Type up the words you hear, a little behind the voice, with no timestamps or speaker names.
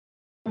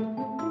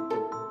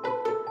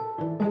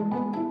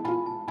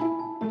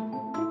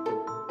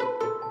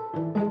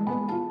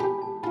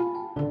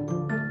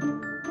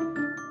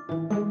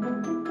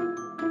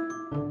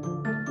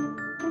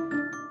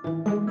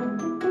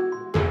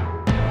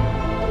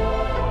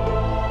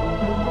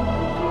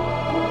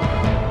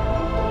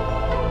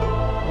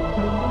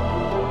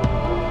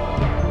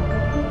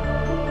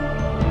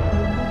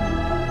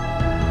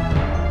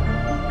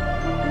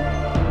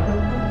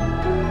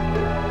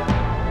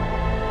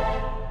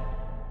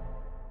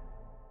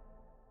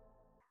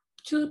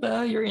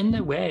Chuba, you're in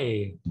the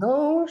way.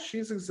 No,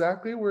 she's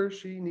exactly where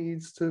she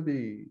needs to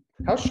be.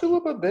 How's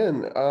Shilpa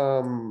been,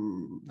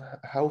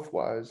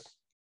 health-wise?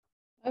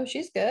 Oh,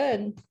 she's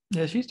good.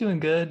 Yeah, she's doing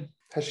good.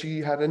 Has she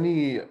had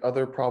any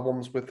other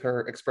problems with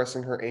her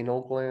expressing her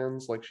anal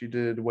glands like she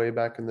did way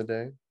back in the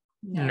day?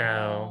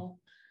 No.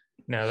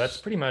 No, that's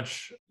pretty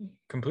much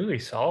completely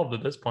solved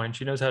at this point.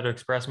 She knows how to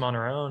express them on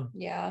her own.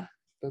 Yeah.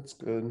 That's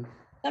good.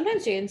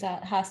 Sometimes James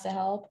has to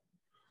help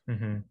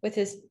with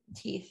his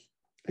teeth.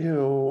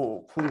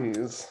 Ew,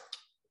 please.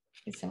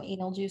 Get some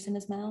anal juice in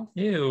his mouth.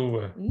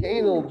 Ew.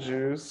 Anal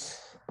juice.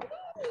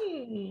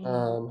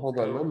 Hold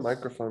on, my Gross.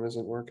 microphone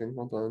isn't working.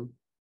 Hold on.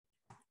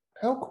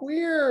 How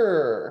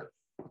queer.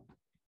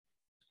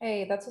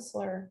 Hey, that's a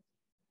slur.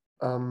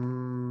 I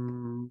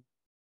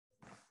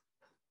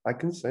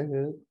can say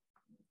it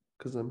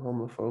because I'm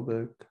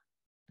homophobic.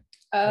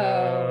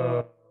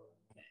 Oh,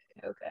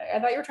 okay. I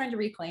thought you were trying to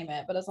reclaim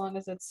it, but as long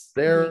as it's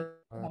There.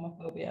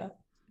 homophobia.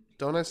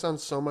 Don't I sound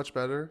so much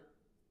better?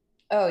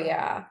 Oh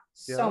yeah,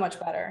 Yeah. so much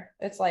better.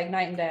 It's like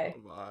night and day.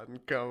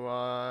 Come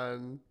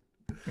on.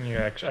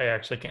 I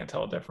actually can't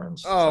tell a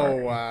difference. Oh,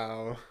 Sorry.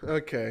 wow.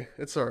 Okay,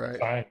 it's all right.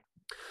 Fine.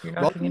 You're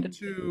not Welcome thinking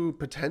to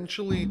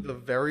potentially the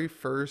very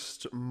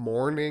first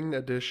morning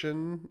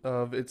edition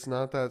of It's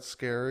Not That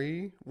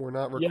Scary. We're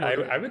not Yeah,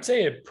 recording. I would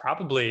say it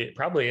probably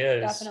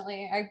is.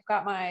 Definitely. I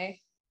got my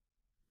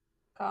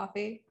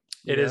coffee.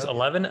 It is Yeah.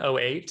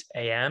 11:08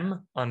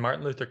 a.m. on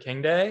Martin Luther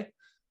King Day.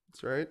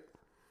 That's right.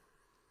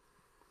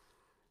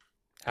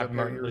 Happy Gotta pay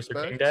Martin your Luther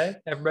King respects.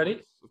 Day,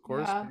 everybody. Of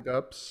course, Yeah. big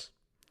ups.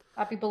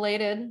 Happy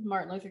belated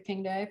Martin Luther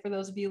King Day for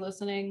those of you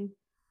listening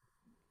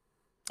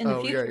in the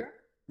Oh, yeah. future.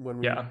 When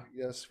we, Yeah.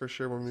 Yes, for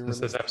sure. When we Since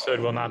this release. episode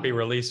will not be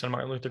released on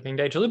Martin Luther King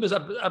Day, Chalupa's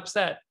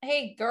upset.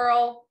 Hey,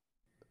 girl.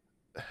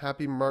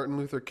 Happy Martin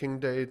Luther King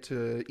Day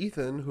to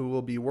Ethan, who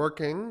will be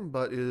working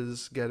but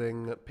is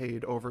getting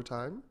paid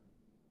overtime.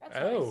 That's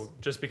Oh, nice.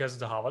 just because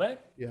it's a holiday?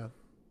 Yeah.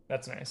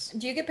 That's nice.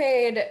 Do you get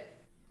paid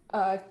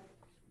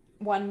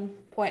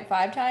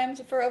 1.5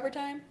 times for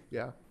overtime?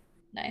 Yeah.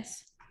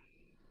 Nice.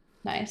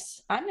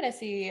 Nice. I'm gonna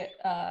see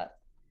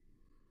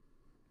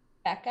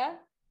Becca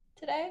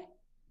today.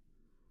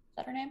 Is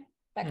that her name?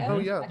 Becca? Oh,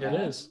 yeah. Becca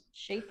It is.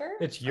 Schaefer?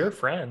 It's your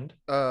friend.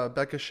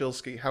 Becca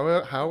Shilsky.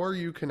 How are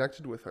you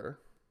connected with her?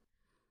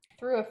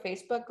 Through a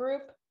Facebook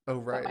group Oh,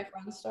 that my right.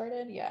 friends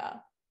started. Yeah.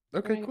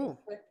 Okay, Doing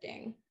cool.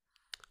 Thrifting.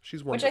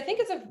 She's Which wonderful. I think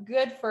is a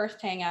good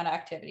first hangout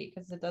activity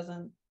because it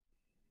doesn't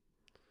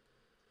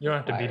You don't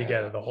have to be require-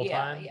 together the whole yeah,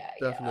 time. Yeah,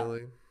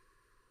 Definitely.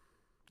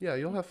 Yeah,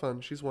 you'll have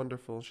fun. She's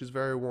wonderful. She's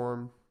very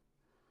warm.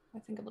 I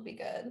think it'll be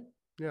good.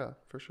 Yeah,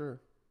 for sure.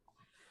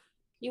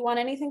 You want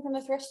anything from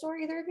the thrift store,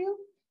 either of you?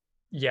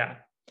 Yeah.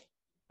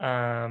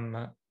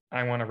 I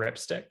want a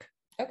ripstick.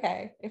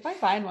 Okay. If I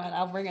find one,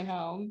 I'll bring it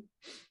home.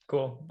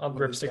 Cool. I'll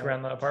What is ripstick that?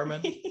 around the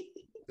apartment.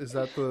 Is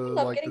that the I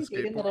love like the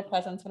getting Jaden little skateboard?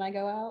 presents when I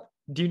go out.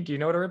 Do you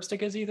know what a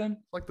ripstick is, Ethan?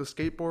 Like the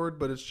skateboard,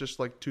 but it's just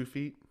like 2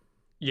 feet.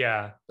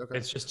 Yeah. Okay.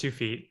 It's just 2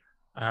 feet.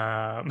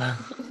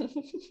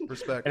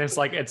 Respect. And it's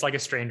like a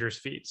stranger's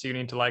feet. So you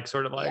need to like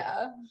sort of like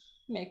yeah.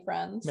 Make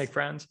friends. make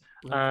friends.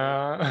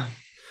 Okay.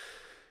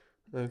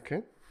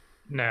 Okay.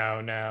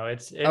 No.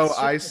 It's Oh,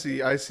 I see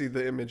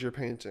the image you're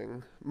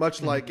painting.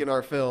 Much like in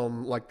our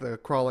film, like the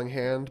crawling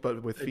hand,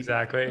 but with feet.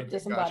 Exactly.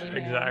 Disembodied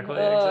man. Exactly.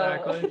 Ugh.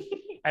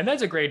 Exactly. And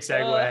that's a great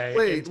segue.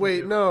 Wait,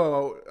 into-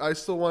 no. I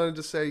still wanted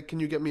to say, can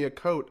you get me a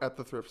coat at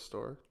the thrift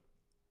store?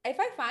 If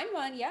I find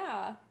one,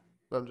 yeah.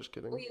 No, I'm just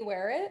kidding. Will you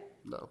wear it?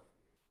 No.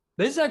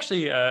 This is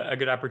actually a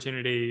good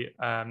opportunity,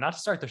 not to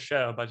start the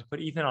show, but to put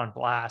Ethan on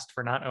blast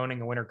for not owning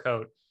a winter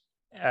coat.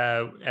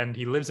 And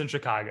he lives in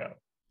Chicago,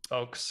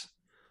 folks.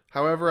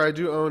 However, I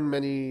do own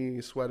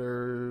many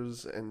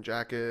sweaters and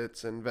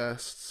jackets and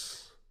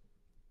vests.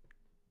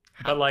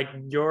 But like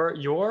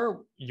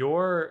your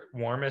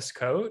warmest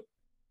coat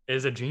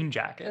is a jean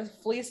jacket.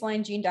 It's fleece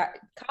line jean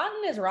jacket.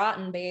 Cotton is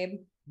rotten, babe.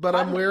 But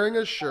I'm Cotton- wearing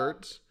a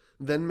shirt,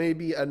 then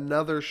maybe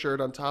another shirt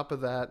on top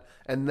of that,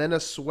 and then a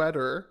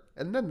sweater,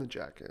 and then the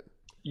jacket.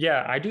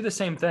 Yeah, I do the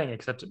same thing,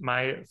 except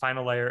my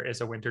final layer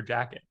is a winter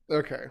jacket.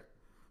 Okay.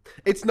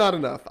 It's not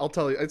enough. I'll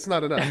tell you, it's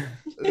not enough.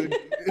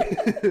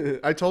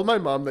 I told my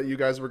mom that you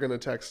guys were going to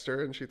text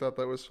her, and she thought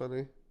that was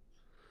funny.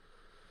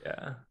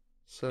 Yeah.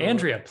 So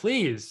Andrea,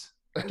 please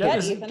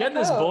Get Ethan a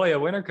this coat. boy a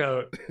winter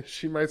coat.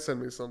 she might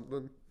send me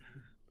something.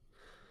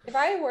 If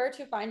I were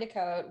to find a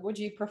coat, would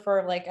you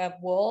prefer like a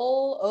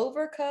wool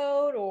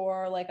overcoat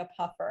or like a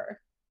puffer?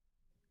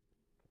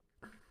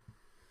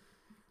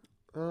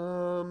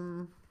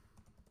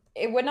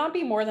 It would not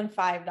be more than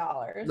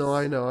 $5. No,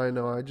 I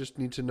know. I just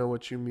need to know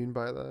what you mean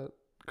by that,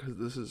 because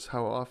this is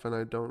how often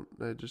I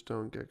just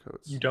don't get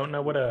coats. You don't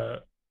know what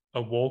a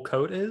wool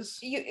coat is?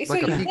 So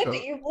Like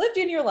a you've lived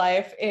in your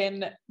life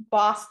in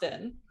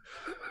Boston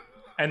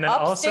And then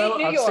Upstate also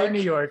New upstate York.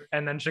 New York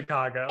and then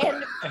Chicago.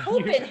 and And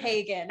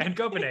Copenhagen. and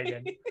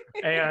Copenhagen.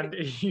 And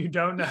you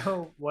don't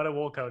know what a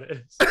wool coat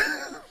is.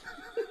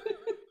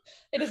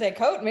 It is a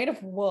coat made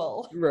of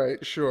wool.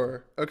 Right,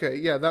 sure. Okay,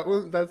 yeah,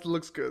 that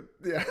looks good.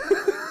 Yeah.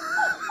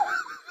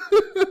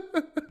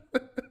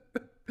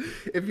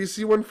 If you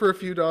see one for a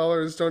few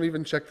dollars, don't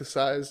even check the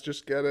size.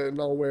 Just get it, and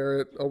I'll wear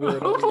it. I'll wear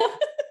it anyway.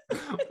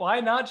 Why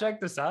not check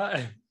the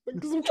size?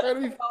 Because I'm trying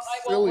to be I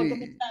won't look at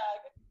the silly.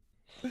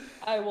 tag.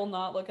 I will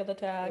not look at the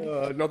tag.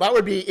 No, that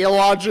would be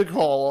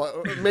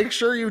illogical. Make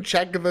sure you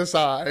check the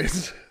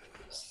size.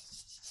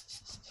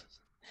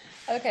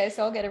 Okay,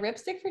 so I'll get a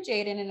ripstick for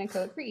Jaden and a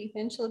coat for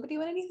Ethan. Chalupa, do you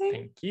want anything?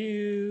 Thank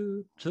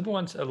you. Chalupa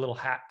wants a little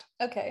hat.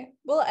 Okay.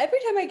 Well, every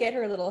time I get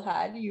her a little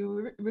hat,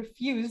 you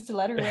refuse to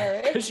let her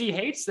wear Because it. she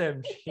hates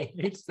them. She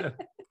hates them.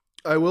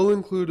 I will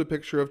include a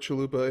picture of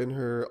Chalupa in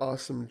her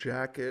awesome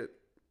jacket,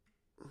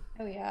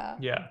 Oh yeah.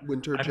 Yeah.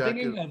 winter I'm jacket.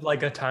 thinking of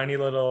like a tiny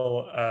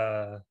little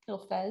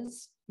Little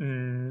fez.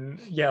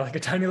 yeah, like a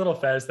tiny little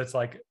fez that's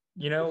like,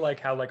 you know, like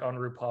how like on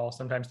RuPaul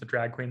sometimes the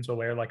drag queens will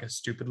wear like a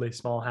stupidly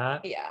small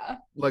hat. Yeah.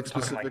 Like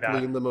Something like specifically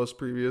that. in the most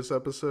previous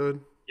episode.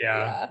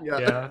 Yeah. Yeah.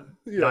 Yeah.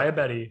 Yeah.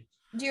 Diabetes.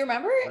 Do you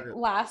remember Right.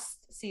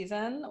 last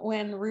season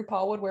when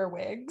RuPaul would wear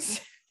wigs?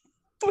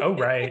 Oh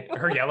right.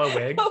 Her yellow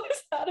wig. What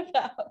was that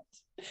about?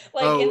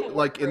 Like Oh, in the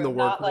like in the workroom,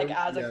 not like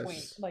workroom? as a Yes.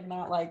 queen, like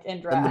not like in And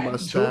the drag.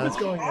 mustache. Chalupa's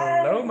going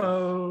low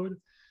mode.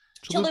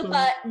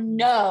 Chalupa,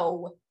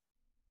 no.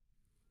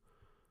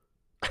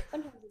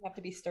 Sometimes you have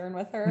to be stern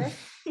with her.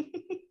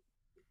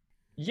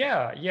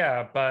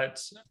 Yeah,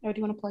 but Oh, do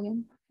you want to plug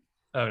in?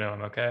 oh no,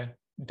 I'm okay.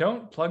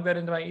 Don't plug that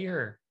into my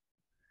ear.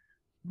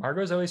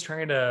 Margot's always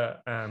trying to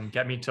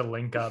get me to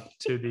link up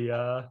to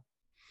the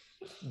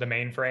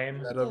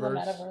mainframe. To the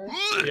Metaverse.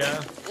 metaverse.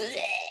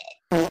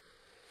 Yeah.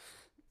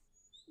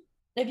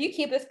 If you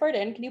keep this part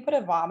in, can you put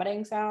a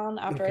vomiting sound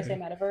after I say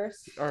Okay.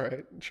 metaverse? All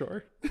right,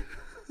 sure.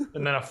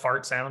 And then a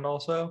fart sound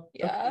also.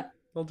 Yeah.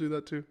 I'll do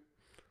that too.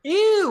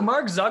 Ew,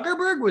 Mark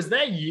Zuckerberg, was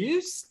that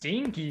you?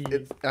 Stinky.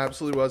 It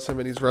absolutely was him,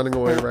 and he's running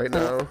away right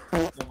now.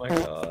 Oh my Can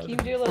god. you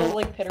do a little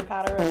like pitter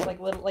patter of like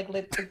little like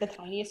the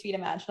tiniest feet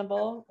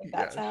imaginable? Like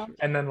that Yeah, sound?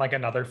 And then like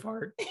another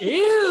fart.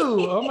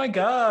 Ew, oh my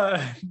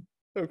god.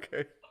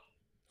 Okay.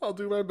 I'll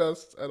do my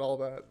best at all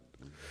that.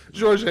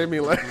 George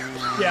Millet.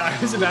 Yeah,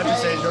 I was about to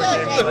say George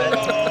Millet.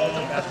 I was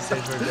about to say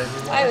George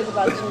Millet. I was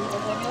about to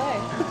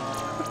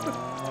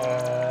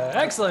say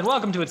Excellent.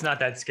 Welcome to It's Not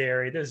That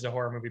Scary. This is a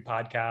horror movie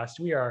podcast.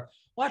 We are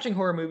watching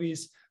horror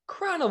movies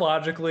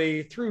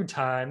chronologically through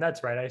time.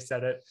 That's right, I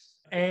said it.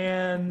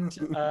 And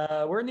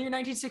we're in the year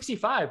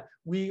 1965.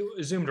 We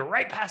zoomed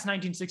right past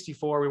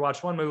 1964. We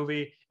watched one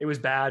movie. It was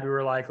bad. We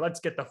were like, let's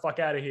get the fuck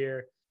out of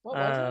here. What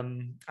was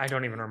I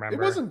don't even remember. It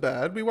wasn't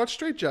bad. We watched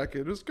Straight Jacket.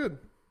 It was good.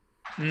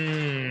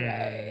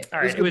 Right. All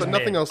It was right, good, but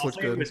nothing else I'll looked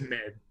say good. It was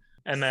mid.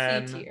 And C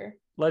then tier.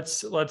 let's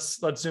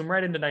zoom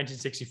right into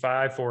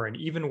 1965 for an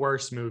even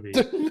worse movie.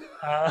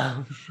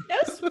 um, No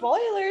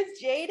spoilers,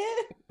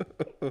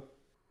 Jaden.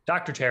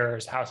 Dr.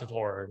 Terror's House of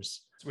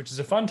Horrors, which is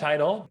a fun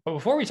title. But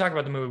before we talk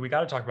about the movie, we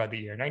got to talk about the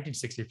year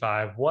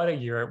 1965. What a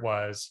year it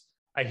was.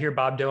 I hear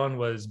Bob Dylan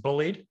was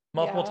bullied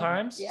multiple Yeah,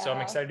 times. So I'm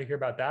yeah. excited to hear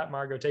about that.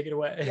 Margot, take it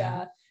away.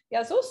 Yeah.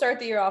 Yeah, so we'll start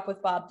the year off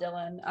with Bob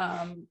Dylan,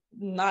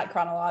 not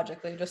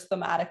chronologically, just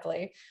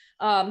thematically.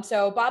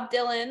 So Bob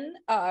Dylan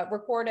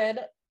recorded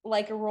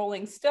Like a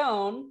Rolling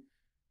Stone,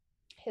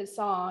 his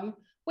song,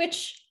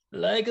 which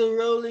Like a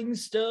Rolling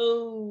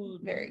Stone.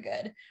 very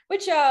good,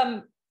 which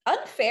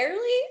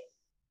unfairly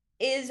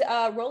is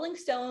Rolling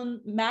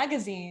Stone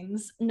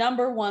magazine's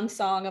 #1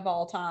 song of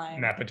all time.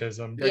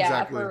 Nepotism. Yeah, Yeah,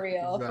 exactly, for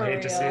real, exactly. for I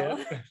hate to see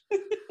real. it.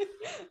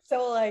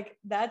 So like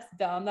that's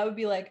dumb. That would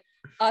be like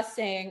us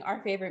saying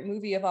our favorite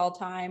movie of all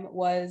time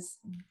was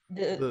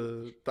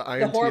the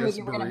The horror INTS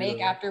movie we're gonna make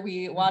burrito. after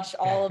we watch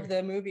all of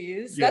the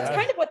movies. That's Yeah.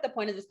 kind of what the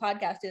point of this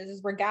podcast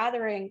is we're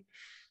gathering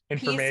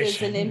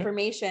pieces and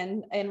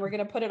information and we're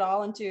gonna put it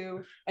all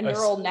into a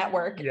neural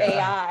network yeah.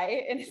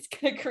 AI and it's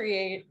gonna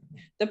create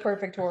the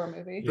perfect horror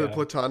movie. The Yeah.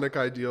 platonic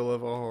ideal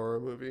of a horror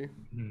movie.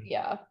 Mhm.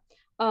 Yeah.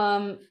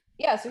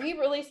 Yeah, so he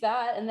released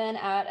that and then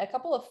at a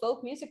couple of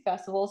folk music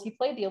festivals, he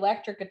played the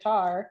electric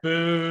guitar.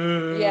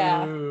 Boo.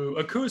 Yeah.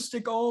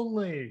 Acoustic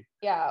only.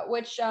 Yeah,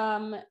 which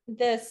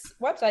this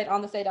website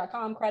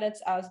onthisday.com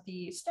credits as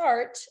the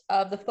start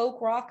of the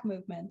folk rock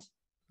movement.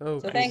 Oh,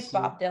 So cool, thanks,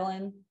 cool. Bob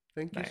Dylan.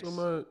 Thank you so Nice.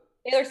 much.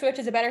 Taylor Swift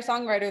is a better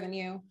songwriter than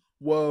you.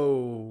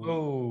 Whoa.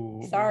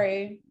 Oh.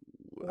 Sorry,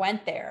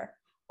 went there.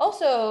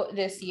 Also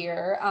this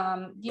year,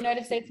 the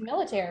United States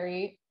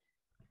military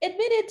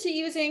admitted to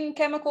using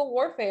chemical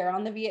warfare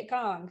on the Viet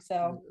Cong.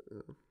 So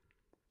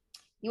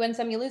you win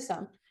some, you lose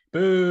some.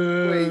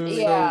 Boo. Wait,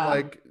 Yeah. so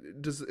like,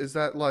 is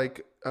that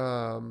like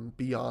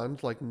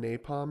beyond like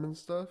napalm and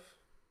stuff?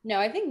 No,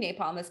 I think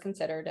napalm is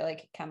considered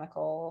like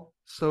chemical.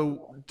 So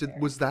warfare.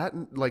 was that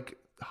like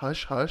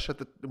hush hush at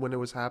the when it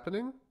was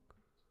happening?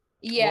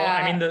 Yeah,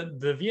 Well, I mean,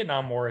 the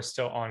Vietnam War is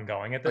still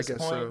ongoing at I this guess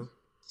point. so.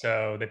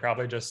 So they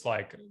probably just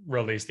like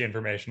released the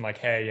information like,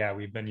 hey, yeah,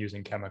 we've been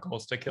using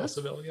chemicals to kill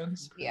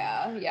civilians.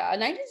 yeah.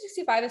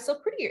 1965 is still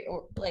pretty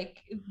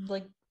like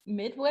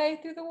midway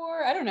through the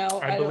war. I don't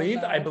know. I don't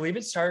know. believe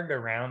it started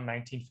around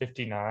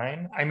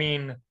 1959. I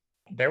mean,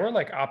 there were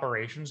like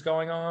operations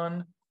going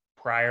on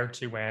prior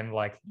to when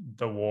like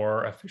the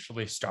war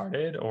officially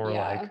started or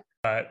Yeah. like,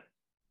 but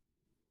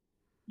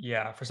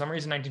Yeah, for some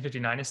reason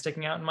 1959 is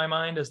sticking out in my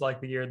mind as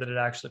like the year that it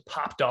actually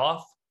popped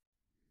off.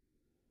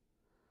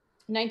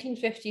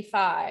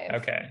 1955.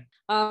 Okay.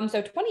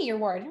 So 20-year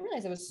war. I didn't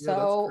realize it was Yeah,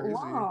 that's so crazy.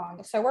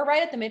 long. So we're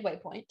right at the midway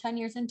point, 10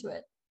 years into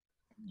it.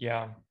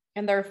 Yeah.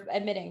 And they're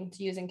admitting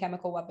to using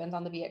chemical weapons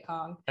on the Viet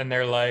Cong. And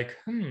they're like,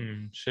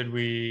 should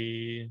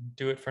we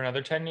do it for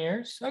another 10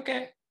 years?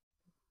 Okay.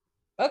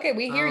 Okay,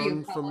 we hear you.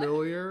 Sound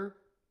familiar?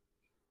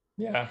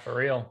 Yeah, for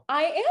real.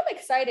 I am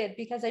excited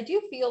because I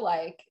do feel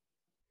like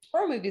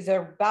horror movies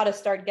are about to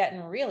start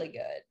getting really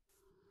good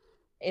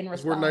in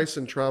 'Cause response. we're nice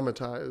and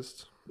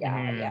traumatized.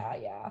 Yeah,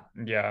 Mhm. yeah.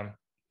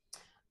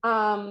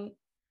 Yeah.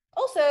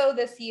 Also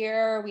this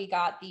year we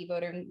got the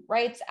Voting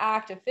Rights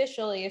Act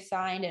officially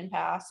signed and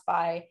passed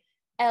by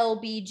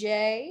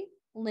LBJ,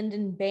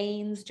 Lyndon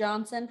Baines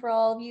Johnson, for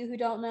all of you who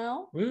don't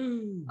know.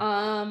 Woo.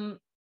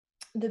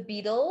 The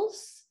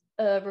Beatles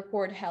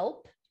record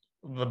Help.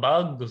 The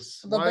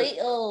bugs. The What?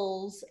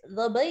 Beatles.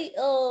 The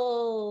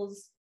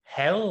Beatles.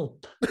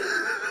 Help.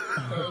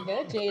 Very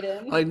good,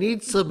 Jaden. I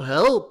need some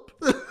help.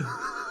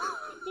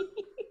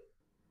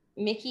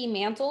 Mickey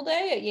Mantle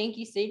Day at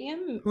Yankee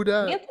Stadium. Who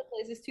dat? Mantle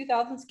plays his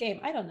 2000s game.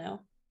 I don't know.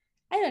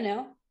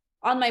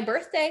 On my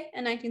birthday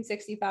in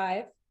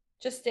 1965,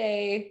 just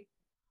a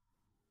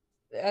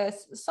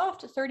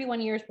soft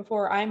 31 years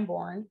before I'm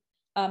born,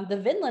 the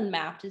Vinland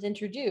map is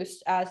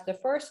introduced as the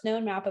first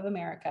known map of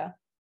America.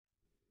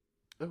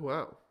 Oh,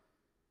 wow.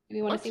 Do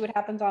we want What? to see what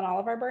happens on all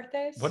of our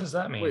birthdays? What does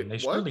that mean? Wait, They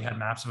what? surely had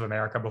maps of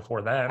America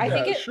before then. I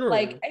think Yeah, it sure.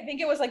 I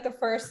think it was like the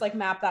first like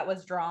map that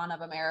was drawn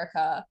of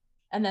America,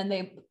 and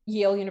then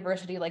Yale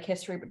University like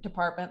history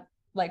department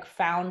like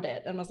found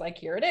it and was like,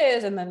 here it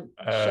is, and then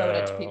showed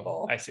it to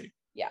people. I see.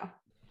 Yeah.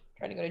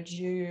 Trying to go to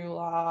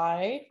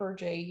July for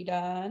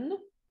Jaden.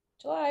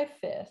 July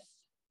 5th.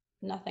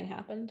 Nothing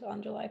happened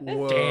on July 5th.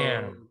 Whoa.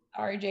 Damn.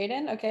 Sorry,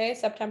 Jaden. Okay,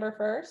 September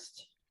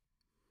 1st.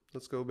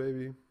 Let's go,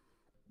 baby.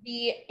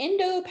 The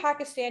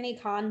Indo-Pakistani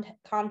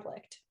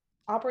conflict.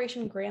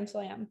 Operation Grand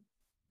Slam.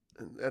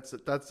 And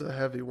that's a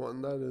heavy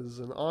one. That is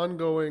an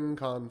ongoing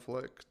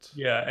conflict.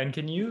 Yeah, and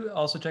can you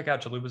also check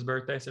out Chalupa's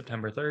birthday,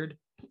 September 3rd?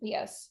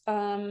 Yes.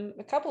 A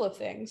couple of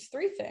things.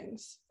 3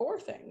 things. 4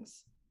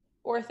 things.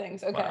 4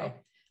 things. Okay.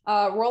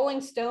 Wow.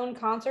 Rolling Stone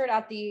concert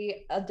at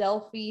the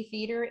Adelphi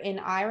Theatre in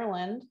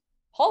Ireland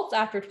halts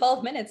after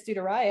 12 minutes due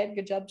to riot.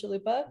 Good job,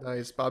 Chalupa.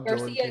 Nice. Bob Dylan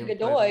Garcia came played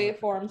Godoy it.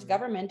 forms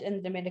government in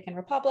the Dominican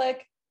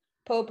Republic.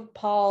 Pope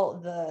Paul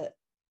the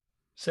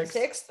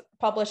Sixth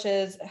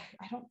publishes,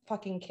 I don't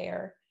fucking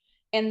care.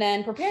 And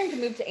then preparing to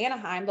move to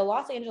Anaheim, the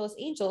Los Angeles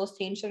Angels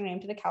changed their name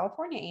to the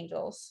California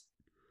Angels.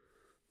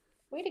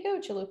 Way to go,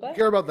 You Chalupa.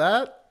 care about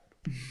that?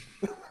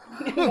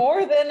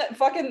 More than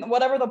fucking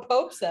whatever the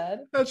Pope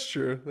said. That's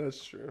true.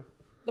 That's true.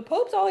 The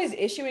Pope's always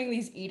issuing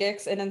these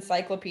edicts and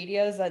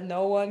encyclopedias that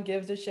no one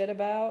gives a shit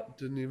about.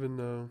 Didn't even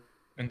know.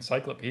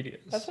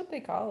 Encyclopedias. That's what they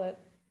call it.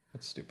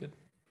 That's stupid.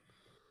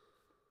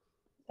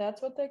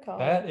 That's what they call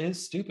That it.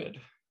 is stupid.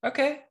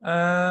 Okay.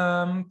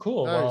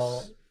 Cool. Nice.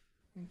 Well,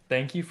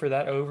 thank you for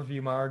that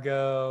overview,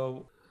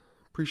 Margot.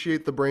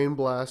 Appreciate the brain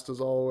blast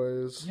as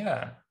always.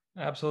 Yeah,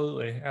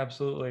 absolutely.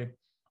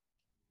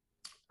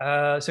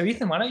 So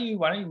Ethan, why don't you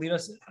lead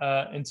us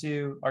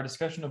into our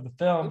discussion of the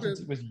film, Okay. since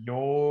it was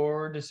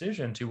your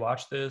decision to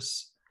watch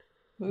this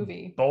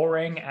Movie.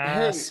 boring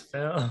ass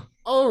film.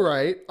 All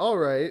right.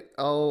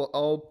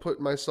 I'll put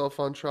myself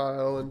on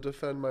trial and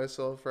defend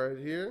myself right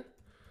here.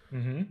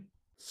 Mm-hmm.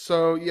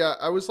 So yeah,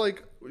 I was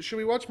like, should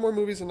we watch more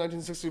movies in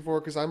 1964?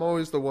 Because I'm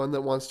always the one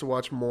that wants to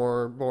watch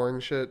more boring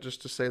shit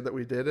just to say that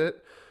we did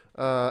it.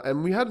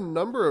 And we had a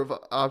number of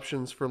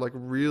options for like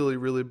really,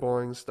 really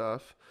boring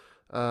stuff,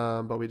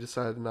 but we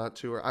decided not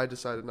to, or I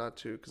decided not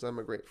to, because I'm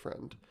a great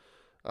friend.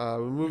 We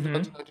moved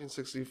on to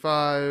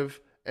 1965,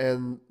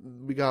 and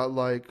we got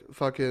like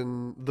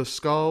fucking The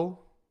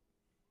Skull.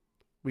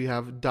 We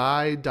have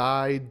Die,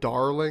 Die,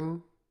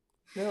 Darling.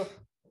 Ugh.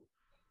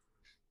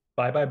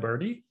 Bye Bye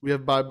Birdie. We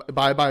have Bye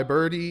Bye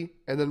Birdie,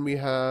 and then we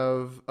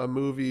have a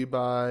movie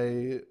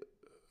by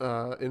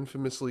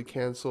infamously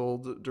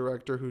canceled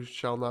director who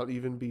shall not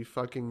even be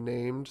fucking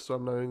named, so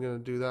I'm not even going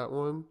to do that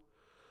one.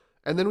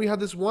 And then we have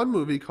this one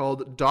movie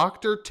called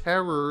Dr.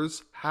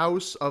 Terror's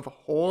House of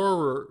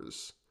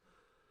Horrors,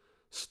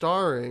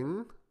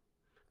 starring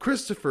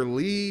Christopher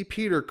Lee,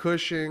 Peter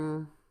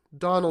Cushing,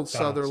 Donald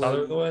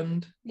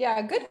Sutherland.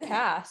 Yeah, good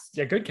cast.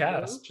 Yeah, good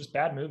cast. Just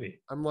bad movie.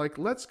 I'm like,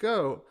 let's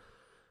go.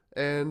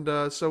 And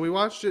so we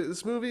watched it.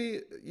 This movie,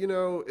 you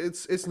know,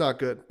 it's not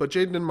good. But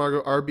Jaden and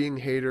Margot are being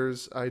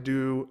haters. I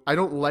don't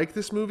like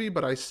this movie,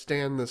 but I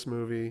stan this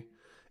movie.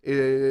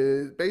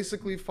 It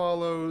basically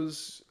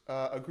follows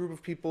a group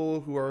of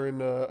people who are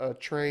in a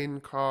train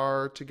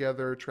car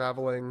together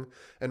traveling,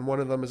 and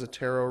one of them is a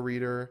tarot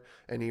reader,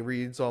 and he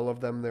reads all of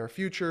them their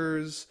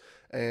futures,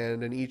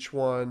 and in each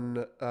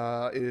one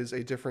is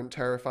a different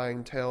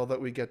terrifying tale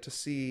that we get to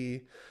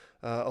see,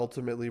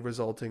 ultimately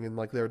resulting in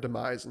like their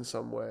demise in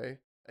some way.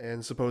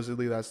 And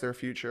supposedly that's their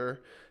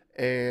future.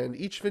 And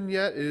each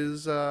vignette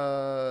is,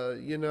 the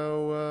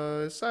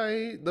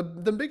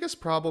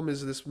biggest problem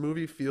is this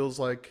movie feels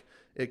like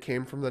it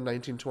came from the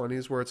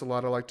 1920s, where it's a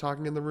lot of like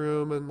talking in the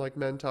room and like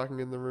men talking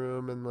in the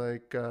room and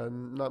like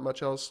not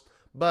much else.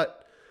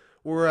 But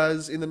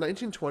whereas in the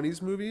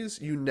 1920s movies,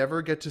 you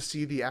never get to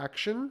see the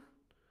action.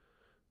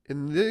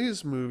 In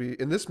this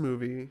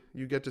movie,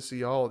 you get to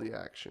see all the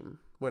action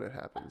when it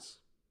happens.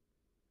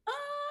 Uh,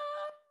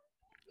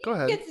 Go you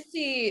ahead. get to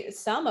see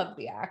some of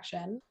the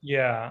action.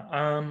 Yeah.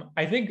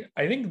 I think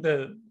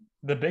the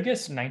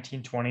biggest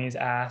 1920s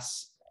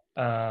ass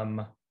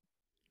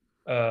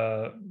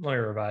let me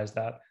revise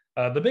that.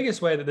 The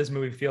biggest way that this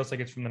movie feels like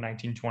it's from the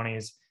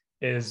 1920s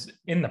is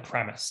in the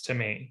premise to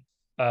me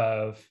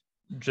of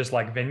just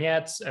like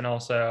vignettes, and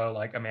also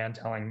like a man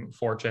telling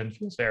fortune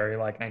feels very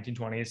like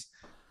 1920s.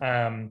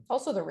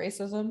 Also the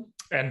racism.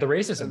 And the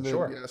racism, And then,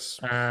 sure. yes,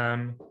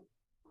 for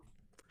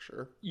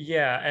sure.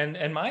 Yeah,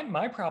 and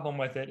my problem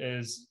with it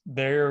is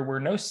there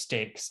were no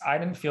stakes. I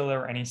didn't feel there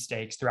were any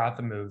stakes throughout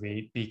the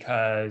movie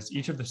because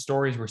each of the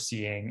stories we're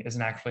seeing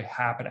isn't actually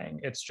happening.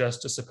 It's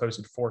just a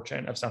supposed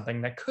fortune of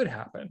something that could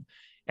happen.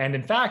 And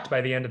in fact,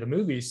 by the end of the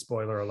movie,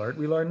 spoiler alert,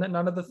 we learned that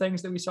none of the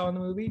things that we saw in the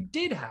movie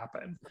did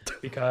happen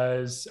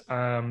because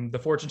the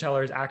fortune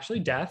teller is actually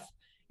death,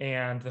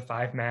 and the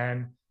five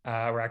men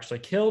were actually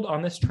killed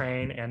on this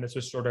train, and this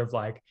was sort of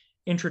like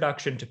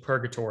introduction to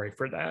purgatory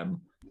for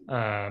them.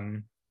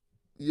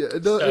 Yeah,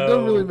 it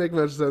don't really make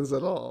much sense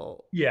at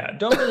all. Yeah,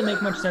 don't really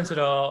make much sense at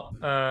all.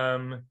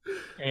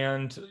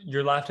 And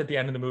you're left at the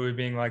end of the movie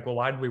being like, well,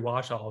 why did we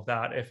watch all of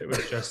that if it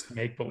was just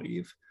make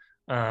believe?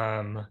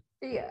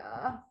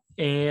 Yeah.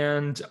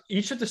 And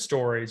each of the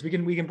stories, we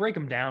can break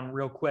them down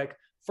real quick.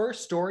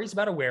 First story is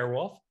about a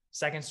werewolf.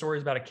 Second story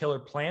is about a killer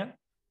plant.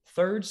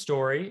 Third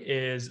story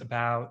is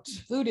about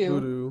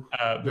Voodoo.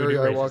 Very,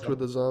 I walked racism.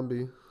 with a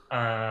zombie.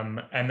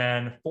 And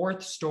then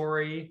fourth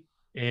story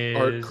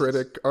is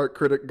Art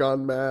critic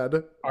gone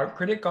mad. Art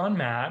critic gone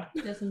mad.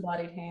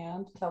 Disembodied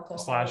hand. Telltale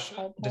Slash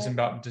Heart.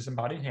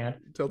 disembodied hand.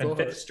 Telltale And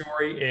fifth Heart.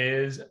 story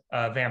is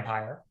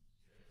vampire.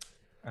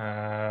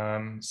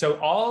 So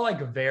all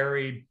like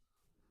very,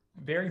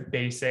 very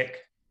basic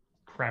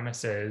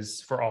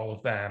premises for all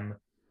of them,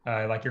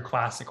 like your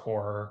classic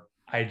horror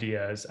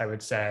ideas, I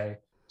would say.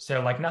 So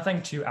like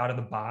nothing too out of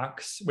the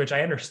box, which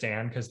I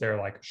understand because they're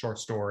like short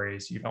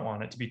stories. You don't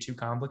want it to be too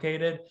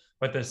complicated,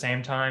 but at the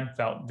same time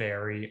felt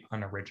very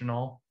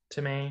unoriginal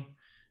to me.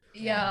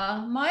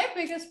 Yeah, my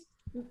biggest.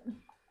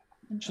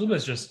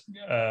 Chalupa's just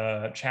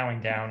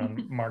chowing down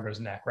on Margot's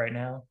neck right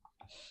now.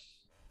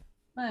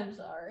 I'm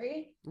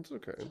sorry. It's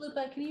okay.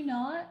 Chalupa, can you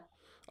not?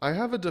 I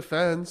have a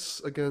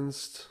defense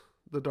against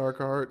the dark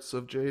arts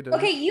of Jaden.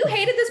 Okay, you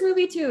hated this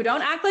movie too.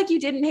 Don't act like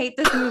you didn't hate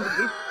this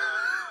movie.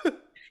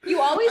 You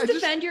always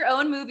defend your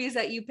own movies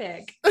that you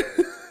pick.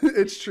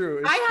 It's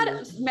true. I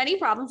had many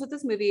problems with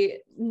this movie,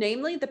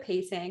 namely the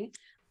pacing.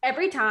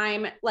 Every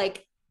time,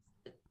 like,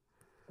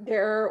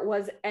 there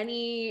was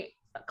any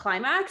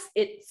climax,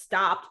 it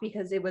stopped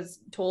because it was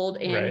told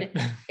in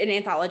an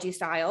anthology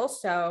style.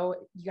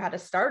 So you had to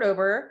start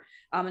over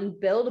and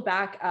build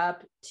back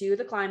up to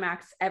the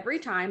climax every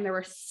time. There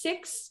were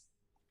 6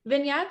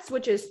 vignettes,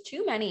 which is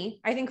too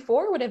many. I think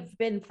 4 would have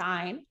been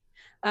fine.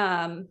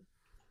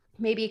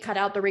 Maybe cut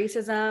out the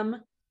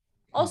racism.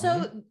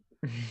 Also,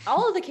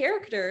 all of the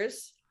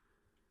characters,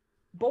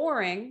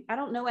 boring. I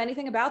don't know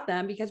anything about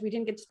them because we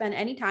didn't get to spend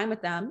any time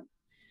with them.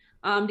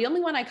 The only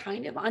one I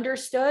kind of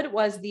understood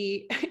was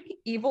the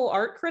evil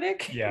art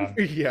critic. Yeah.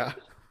 Yeah.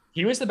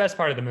 He was the best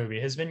part of the movie.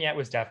 His vignette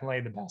was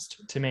definitely the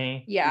best to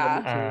me.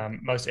 Yeah.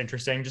 Most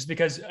interesting, just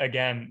because,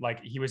 again,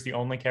 like he was the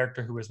only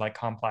character who was like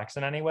complex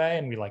in any way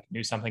and we like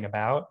knew something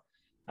about.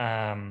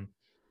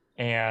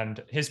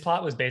 And his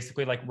plot was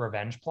basically like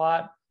revenge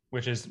plot,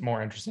 which is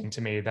more interesting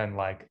to me than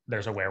like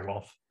there's a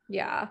werewolf.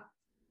 Yeah.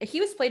 He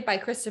was played by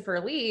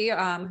Christopher Lee,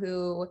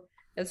 who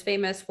is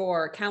famous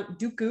for Count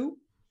Dooku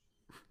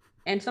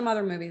and some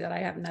other movie that I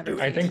have never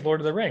seen. I think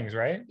Lord of the Rings,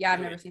 right? Yeah,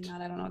 I've never seen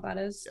that. I don't know what that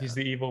is. He's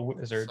the evil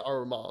wizard.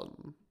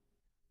 Saruman.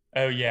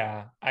 Oh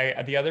yeah.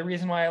 The other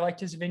reason why I liked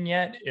his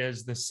vignette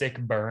is the sick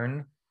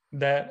burn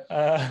that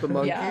The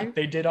monkey? Yeah.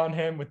 they did on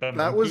him with the That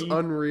monkey. was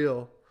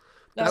unreal.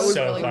 That was was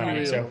so really funny,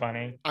 unreal. so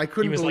funny. I He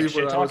couldn't was like believe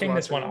shit what I was talking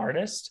this one watching.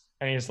 artist,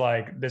 and he's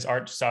like, "This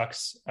art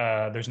sucks.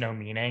 There's no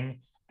meaning."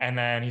 And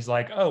then he's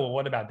like, "Oh, well,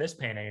 what about this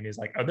painting?" And he's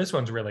like, "Oh, this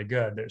one's really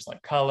good. There's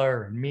like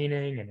color and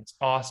meaning, and it's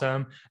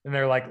awesome." And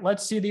they're like,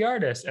 "Let's see the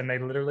artist," and they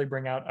literally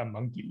bring out a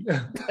monkey.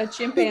 A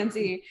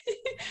chimpanzee.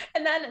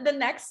 And then the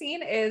next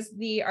scene is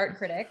the art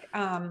critic.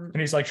 And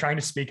he's like trying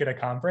to speak at a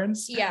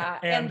conference. Yeah,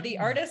 and the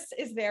artist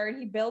is there, and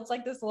he builds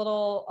like this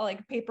little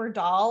like paper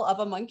doll of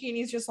a monkey, and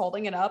he's just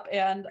holding it up,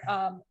 and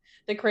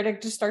the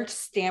critic just starts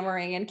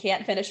stammering and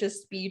can't finish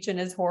his speech and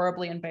is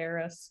horribly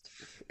embarrassed.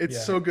 It's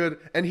Yeah. so good.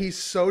 And he's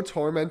so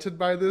tormented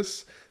by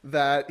this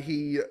that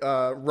he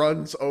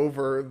runs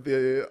over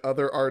the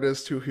other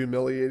artist who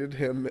humiliated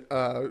him,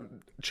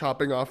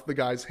 chopping off the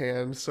guy's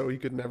hand so he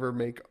could never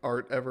make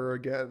art ever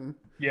again.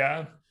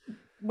 Yeah.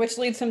 which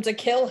leads him to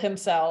kill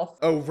himself.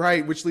 Oh,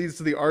 right, which leads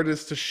to the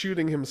artist to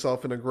shooting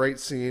himself in a great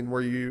scene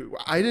where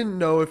I didn't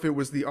know if it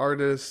was the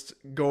artist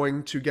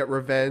going to get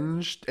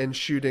revenge and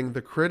shooting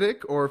the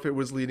critic or if it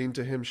was leading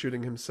to him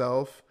shooting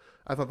himself.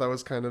 I thought that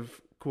was kind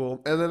of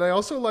cool. And then I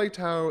also liked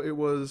how it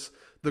was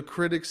the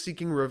critic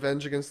seeking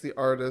revenge against the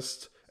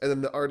artist and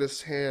then the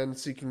artist's hand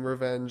seeking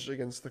revenge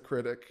against the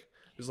critic.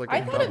 It was like I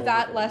a thought of double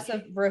that revenge. less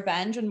of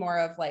revenge and more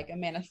of like a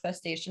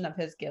manifestation of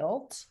his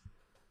guilt,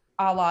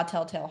 a la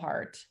Telltale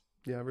Heart.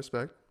 Yeah,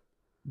 respect.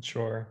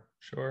 Sure.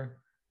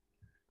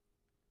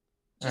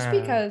 Just Uh,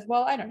 because,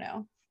 well, I don't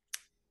know.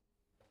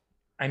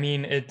 I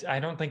mean, I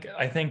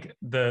think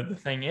the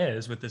thing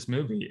is with this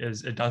movie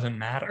is it doesn't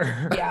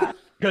matter. Yeah.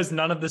 Because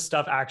none of this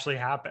stuff actually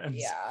happens.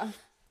 Yeah.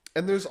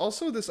 And there's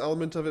also this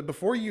element of it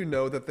before you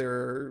know that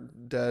they're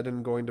dead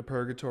and going to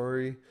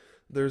purgatory.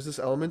 There's this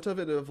element of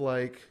it of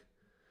like,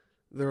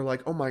 they're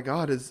like, oh my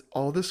God, is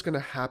all this going to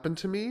happen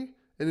to me?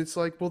 And it's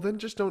like, well, then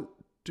just don't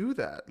do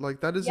that.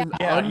 Like, that is an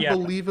Yeah.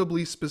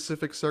 unbelievably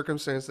specific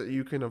circumstance that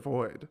you can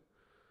avoid.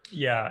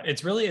 Yeah,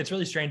 it's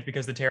really strange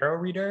because the tarot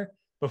reader,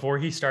 before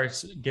he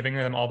starts giving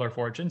them all their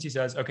fortunes, he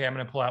says, okay, I'm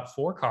going to pull out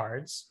 4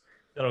 cards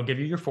that'll give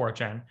you your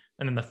fortune.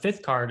 And then the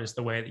 5th card is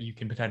the way that you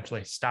can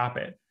potentially stop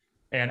it.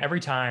 And every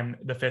time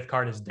the 5th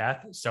card is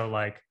death. So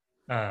like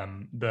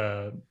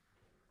the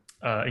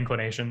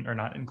inclination or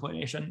not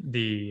inclination,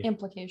 the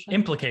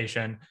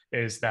implication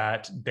is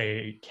that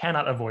they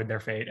cannot avoid their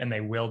fate and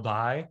they will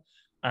die.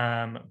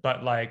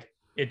 But like,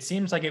 it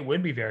seems like it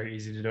would be very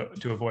easy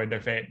to avoid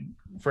their fate.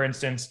 For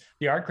instance,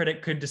 the art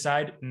critic could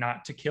decide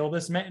not to kill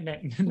this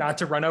man, not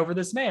to run over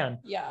this man.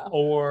 Yeah.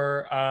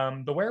 Or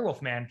the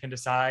werewolf man can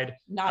decide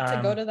not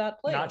to go to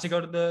that place. Not to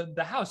go to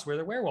the house where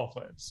the werewolf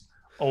lives.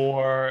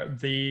 Or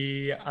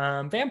the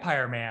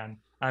vampire man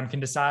can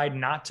decide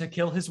not to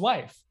kill his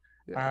wife.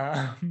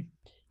 Yeah.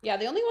 Yeah,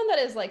 the only one that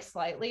is like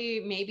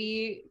slightly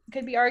maybe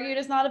could be argued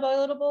as not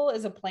avoidable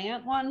is a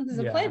plant one, because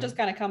the plant just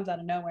kind of comes out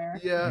of nowhere.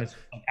 Yeah. And it's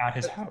like at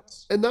his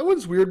house. And that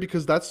one's weird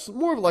because that's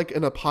more of like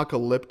an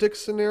apocalyptic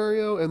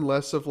scenario and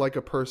less of like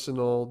a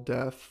personal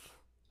death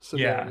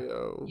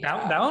scenario.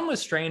 Yeah. That one was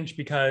strange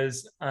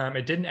because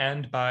it didn't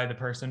end by the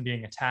person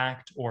being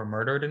attacked or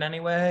murdered in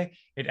any way.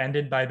 It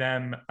ended by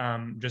them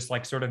just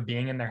like sort of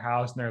being in their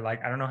house and they're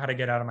like, I don't know how to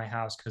get out of my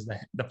house because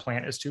the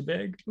plant is too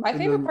big. My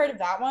favorite part of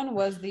that one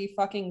was the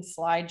fucking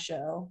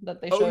slideshow that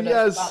they showed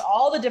us about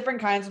all the different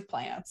kinds of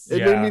plants.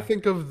 It made me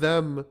think of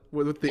them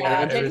with the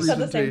ad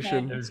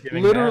presentation,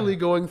 literally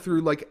going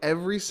through like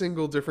every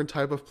single different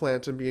type of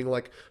plant and being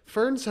like,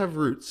 ferns have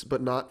roots,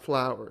 but not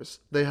flowers.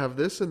 They have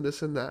this and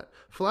this and that.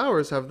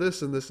 Flowers have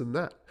this and this and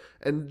that.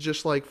 And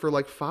just like for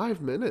like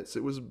 5 minutes,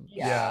 it was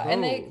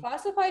and they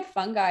classified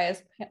fungi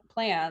as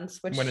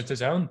plants, which when it's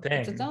its own thing.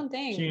 It's its own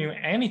thing. If you knew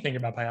anything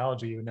about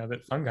biology, you would know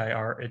that fungi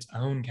are its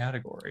own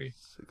category.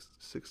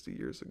 60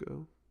 years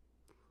ago.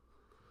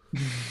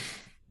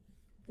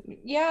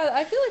 Yeah,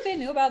 I feel like they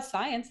knew about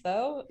science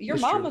though. Your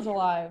mom was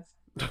alive.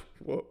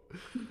 Whoa.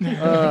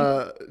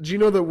 Do you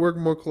know that we're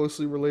more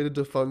closely related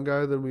to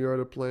fungi than we are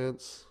to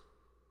plants?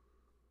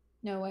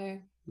 No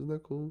way. Isn't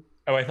that cool?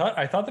 Oh, I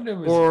thought that it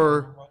was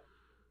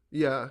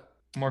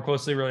more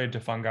closely related to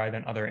fungi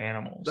than other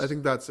animals. I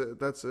think that's it.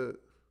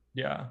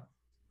 Yeah.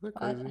 Isn't that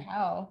crazy?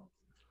 How?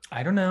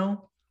 I don't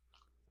know.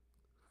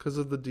 Because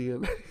of the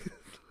DNA.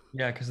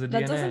 Yeah, because the DNA.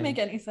 That doesn't make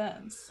any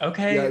sense.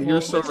 Okay, yeah,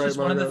 you're so right, just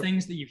Margo. one of the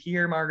things that you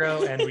hear,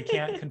 Margo, and we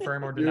can't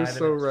confirm or deny that it's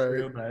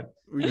true, but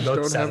we just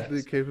don't have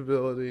the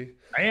capability.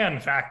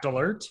 And fact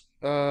alert.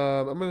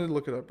 I'm gonna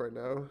look it up right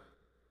now.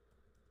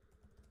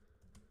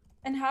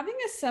 And having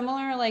a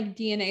similar like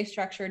DNA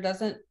structure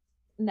doesn't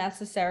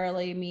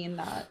necessarily mean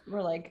that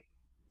we're like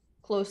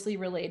closely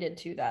related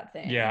to that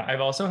thing. Yeah,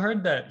 I've also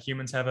heard that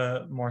humans have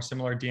a more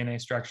similar DNA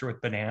structure with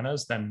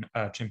bananas than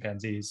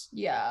chimpanzees.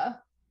 Yeah.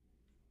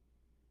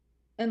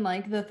 And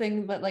like the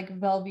thing that like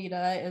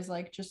Velveeta is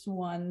like just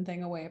one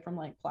thing away from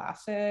like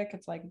plastic.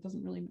 It's like it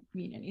doesn't really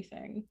mean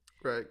anything.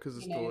 Right, because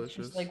it's delicious. It's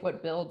just like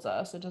what builds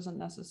us. It doesn't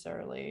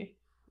necessarily.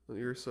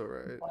 You're so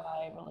right.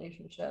 Imply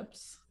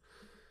relationships.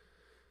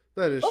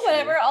 That is. Oh,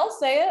 whatever. I'll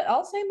say it.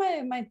 I'll say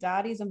my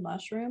daddy's a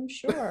mushroom.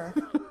 Sure.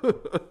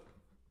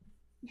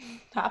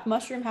 Half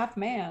mushroom, half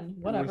man.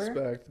 Whatever.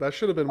 Respect. That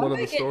should have been one of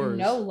the stories.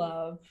 No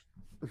love.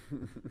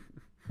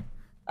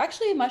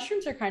 Actually,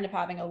 mushrooms are kind of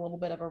having a little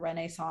bit of a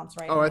renaissance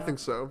right now. Oh, I think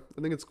so.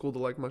 I think it's cool to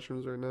like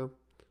mushrooms right now.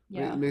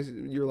 Yeah.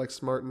 You're like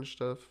smart and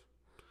stuff.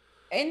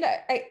 And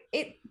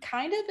it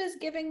kind of is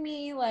giving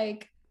me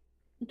like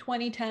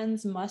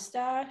 2010s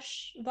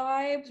mustache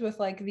vibes with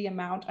like the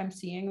amount I'm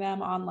seeing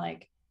them on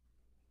like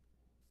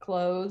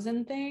clothes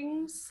and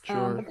things.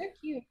 Sure. But they're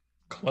cute.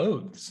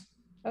 Clothes?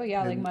 Oh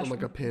yeah, like mushroom.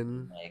 Like a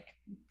pin. Like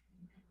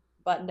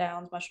button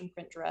downs, mushroom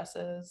print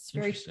dresses.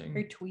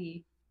 Very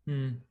twee.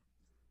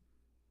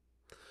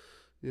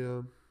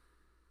 Yeah.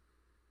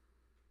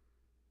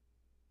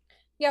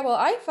 Yeah, well,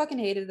 I fucking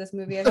hated this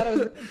movie. I thought it was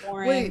really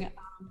boring. Wait,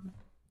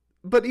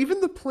 but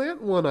even the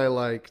plant one I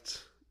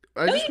liked.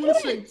 I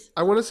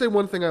want to say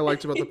one thing I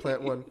liked about the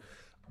plant one.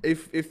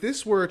 if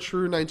this were a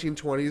true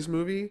 1920s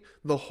movie,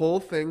 the whole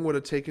thing would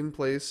have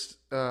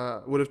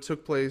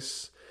took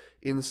place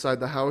inside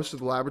the house or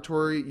the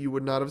laboratory. You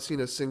would not have seen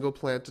a single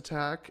plant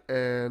attack,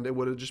 and it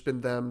would have just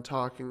been them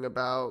talking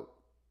about.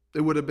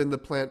 It would have been the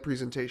plant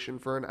presentation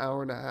for an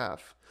hour and a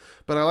half.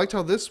 But I liked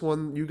how this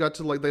one you got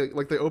to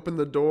they open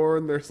the door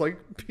and there's like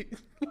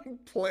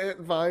plant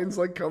vines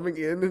like coming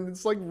in, and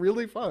it's like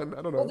really fun.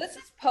 I don't know. Well, this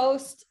is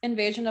post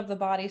Invasion of the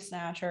Body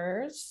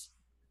Snatchers.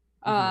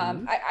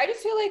 I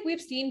just feel like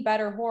we've seen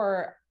better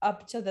horror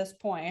up to this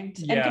point.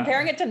 And Yeah.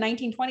 comparing it to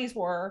 1920s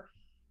horror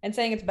and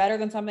saying it's better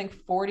than something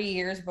 40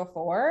 years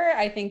before,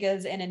 I think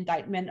is an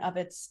indictment of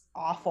its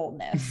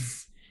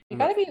awfulness. You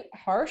gotta be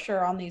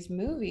harsher on these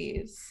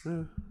movies.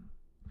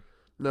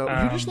 No,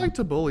 you just like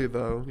to bully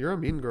though. You're a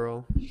mean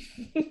girl.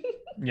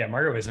 Yeah,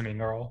 Margot is a mean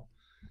girl.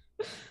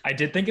 I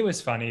did think it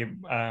was funny.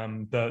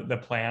 The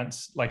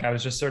plants, like I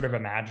was just sort of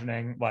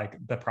imagining like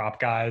the prop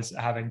guys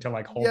having to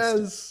like hold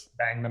Yes.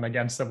 bang them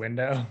against the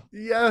window.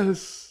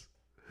 Yes.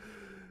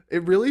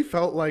 It really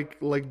felt like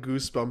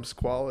Goosebumps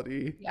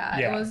quality. Yeah,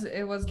 Yeah.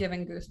 it was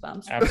giving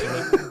goosebumps.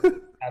 Absolutely.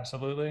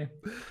 Absolutely.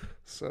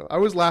 So I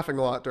was laughing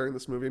a lot during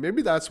this movie.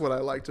 Maybe that's what I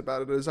liked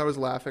about it, is I was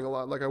laughing a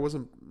lot. Like I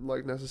wasn't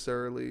like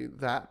necessarily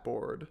that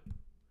bored.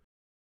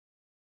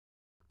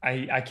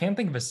 I can't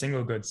think of a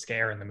single good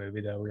scare in the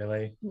movie though,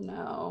 really.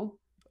 No.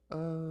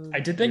 I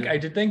did think yeah.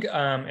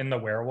 in the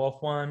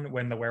werewolf one,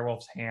 when the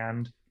werewolf's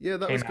hand Yeah,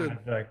 that came was out good.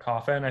 of the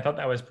coffin, I thought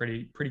that was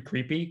pretty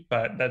creepy,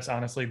 but that's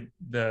honestly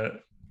the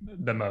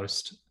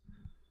most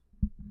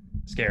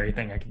scary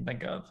thing I can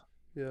think of.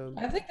 Yeah.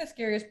 I think the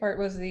scariest part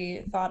was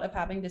the thought of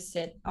having to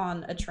sit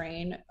on a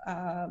train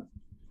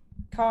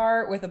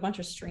car with a bunch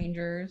of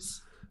strangers.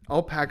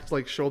 All packed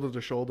like shoulder to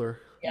shoulder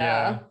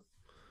Yeah.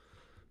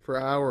 for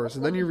hours,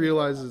 and then you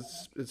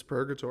realize it's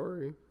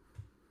purgatory.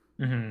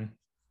 Hmm.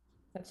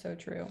 That's so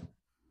true.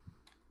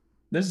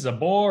 This is a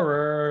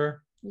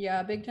borer.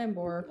 Yeah, big time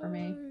borer for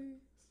me. No.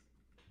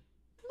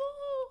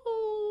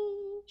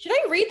 Should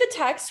I read the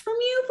text from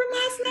you from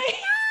last night?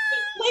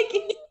 Like,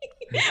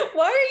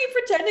 why are you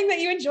pretending that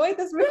you enjoyed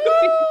this movie?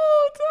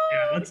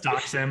 Yeah, let's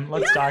dox him.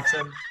 Let's dox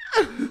him.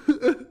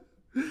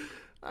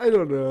 I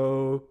don't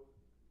know.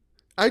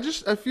 I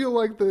feel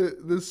like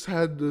this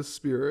had the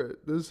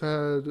spirit. This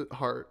had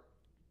heart.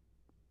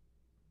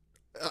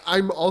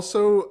 I'm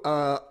also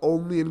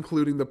only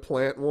including the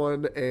plant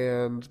one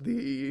and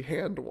the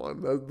hand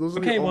one. Those are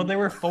Okay, the well only... there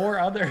were 4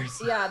 others.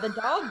 Yeah, the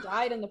dog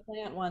died in the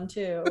plant one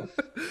too.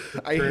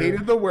 I True.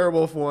 hated the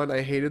werewolf one.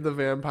 I hated the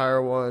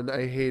vampire one.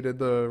 I hated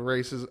the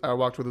races. I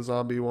walked with a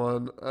zombie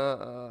one.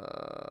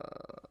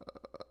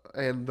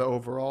 And the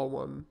overall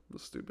one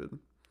was stupid.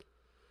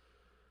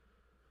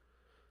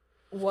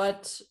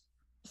 What's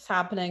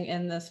happening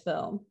in this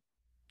film?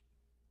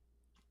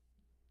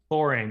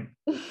 Boring.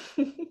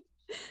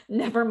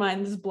 Never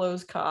mind, this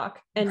blows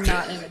cock, and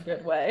not in a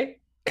good way.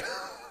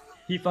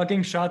 He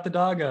fucking shot the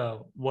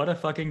doggo. What a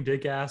fucking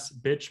dick ass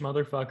bitch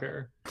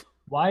motherfucker.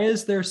 Why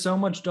is there so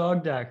much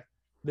dog death?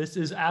 This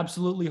is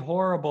absolutely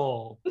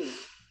horrible.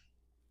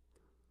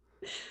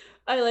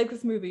 I like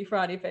this movie,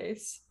 Frowny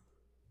Face.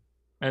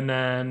 And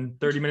then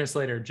 30 minutes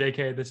later,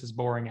 JK, this is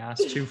boring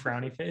ass. 2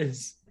 frowny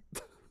face.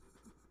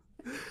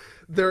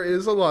 There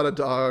is a lot of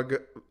dog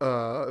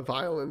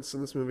violence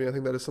in this movie. I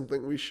think that is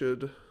something we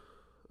should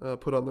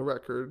put on the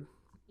record.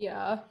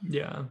 Yeah.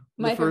 Yeah.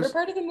 My favorite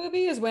part of the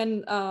movie is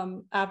when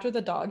after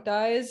the dog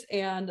dies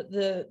and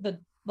the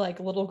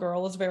like little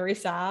girl is very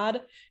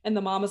sad, and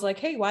the mom is like,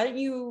 "Hey, why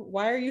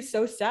are you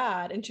so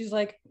sad?" And she's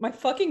like, "My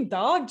fucking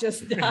dog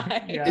just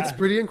died." Yeah. It's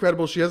pretty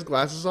incredible. She has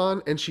glasses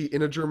on, and she,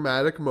 in a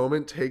dramatic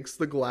moment, takes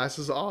the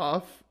glasses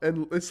off,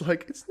 and it's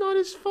like, it's not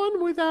as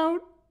fun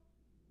without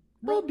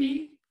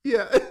Robbie.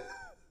 Yeah.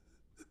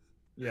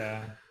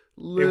 Yeah. It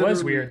Literally.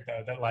 was weird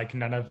though that like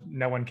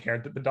no one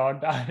cared that the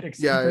dog died.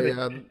 Except Yeah, for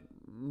yeah.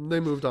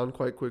 They moved on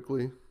quite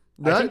quickly.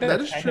 I think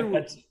That is kind true.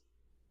 that's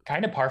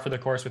kind of par for the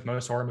course with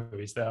most horror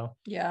movies, though.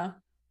 Yeah.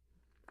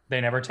 They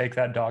never take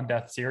that dog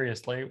death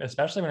seriously,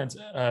 especially when it's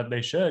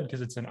they should,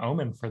 because it's an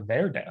omen for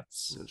their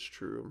deaths It's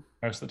true.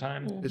 most of the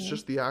time. It's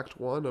just the act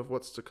one of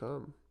what's to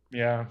come.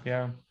 Yeah,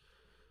 yeah.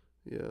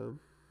 Yeah.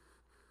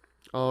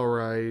 All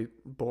right,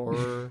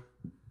 borer.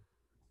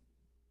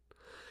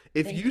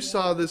 If Thank you you.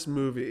 saw this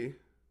movie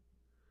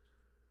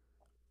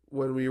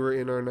when we were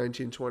in our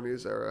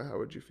 1920s era, how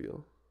would you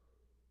feel?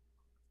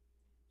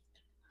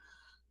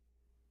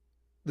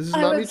 This is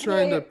I not me would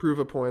trying to say- prove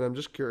a point. I'm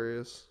just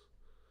curious.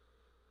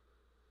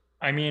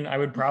 I mean, I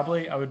would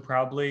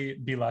probably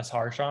be less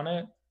harsh on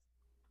it,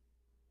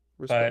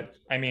 Respect.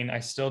 but I mean,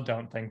 I still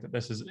don't think that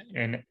this is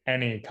in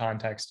any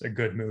context a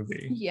good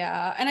movie.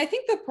 Yeah. And I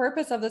think the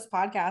purpose of this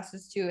podcast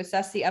is to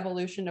assess the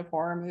evolution of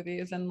horror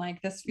movies. And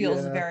like this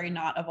feels Yeah. very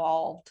not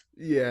evolved.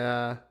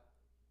 Yeah.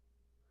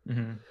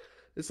 Mhm.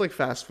 It's like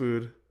fast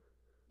food.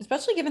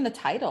 Especially given the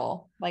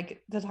title.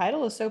 Like the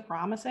title is so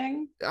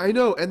promising. I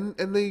know, and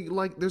they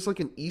like there's like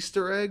an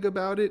Easter egg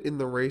about it in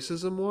the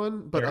racism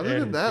one, but There other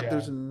than is, that, yeah.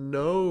 there's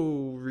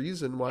no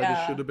reason why this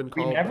Yeah. should have been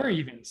We called never that.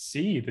 even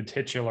see the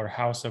titular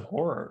House of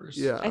Horrors.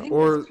 Yeah, I think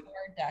or that's more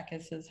card deck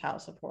is his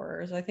house of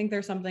horrors. I think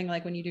there's something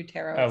like when you do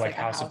tarot, Oh, it's like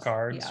a House of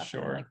Cards? yeah,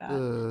 something Sure. like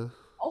that.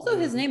 Also,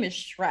 his name is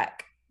Shrek,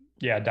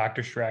 Yeah,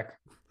 Dr. Shrek.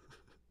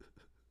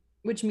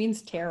 which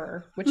means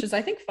terror, which is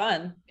I think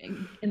fun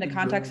in the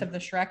context of the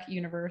Shrek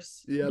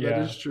universe. Yeah, that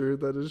is true.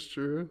 That is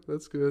true.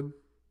 That's good.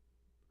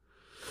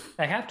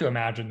 I have to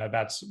imagine that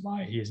that's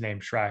why he's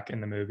named Shrek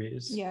in the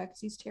movies. Yeah, because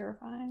he's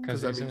terrifying.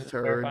 Because that means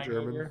terror in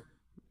German. Ogre.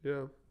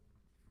 Yeah.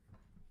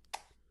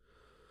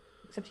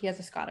 Except he has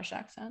a Scottish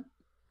accent.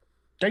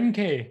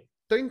 Denke.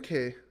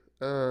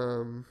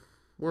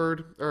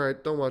 Word. All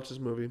right, don't watch this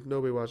movie.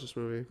 Nobody watch this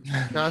movie.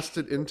 Cast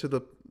it into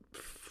the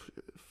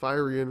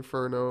fiery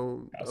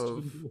inferno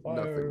of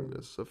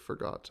nothingness, of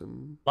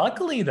forgotten.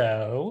 Luckily,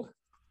 though,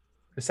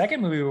 the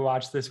second movie we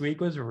watched this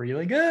week was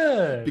really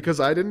good. Because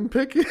I didn't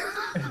pick it.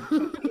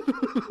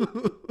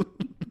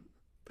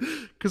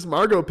 Because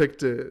Margot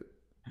picked it.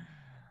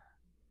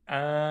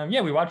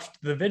 Yeah, we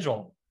watched The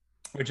Vigil,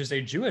 which is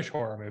a Jewish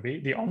horror movie,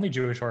 the only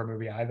Jewish horror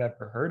movie I've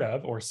ever heard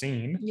of or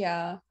seen.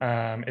 Yeah.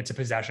 It's a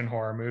possession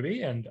horror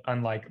movie, and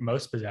unlike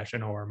most possession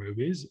horror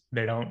movies,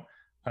 they don't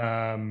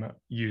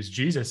use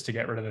Jesus to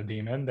get rid of the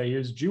demon. They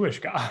use Jewish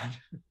God.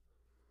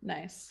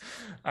 Nice.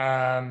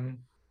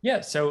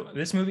 Yeah, so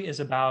this movie is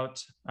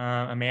about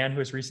a man who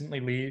has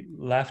recently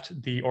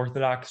left the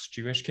Orthodox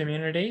Jewish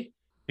community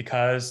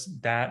because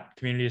that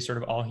community is sort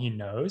of all he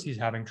knows. He's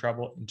having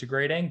trouble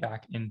integrating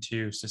back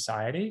into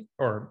society,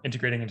 or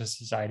integrating into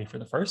society for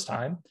the first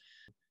time.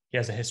 He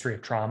has a history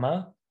of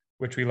trauma,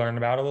 which we learn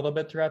about a little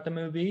bit throughout the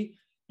movie.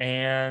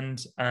 And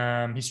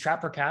he's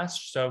strapped for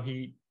cash.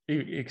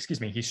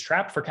 He's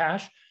strapped for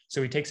cash.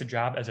 So he takes a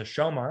job as a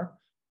shomar,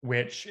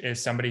 which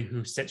is somebody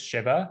who sits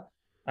Shiva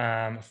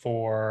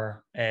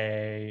for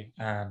a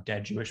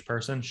dead Jewish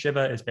person.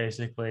 Shiva is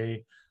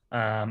basically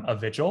a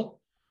vigil.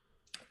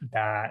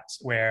 That's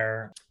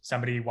where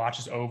somebody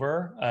watches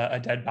over a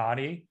dead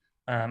body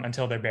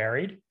until they're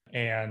buried.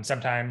 And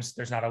sometimes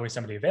there's not always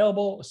somebody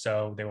available,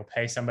 so they will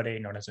pay somebody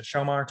known as a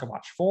shomar to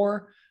watch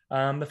for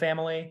the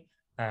family.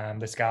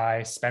 This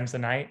guy spends the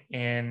night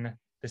in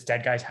this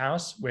dead guy's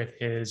house with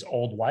his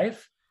old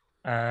wife,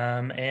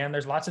 and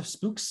there's lots of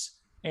spooks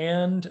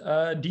and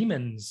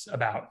demons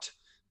about.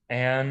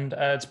 And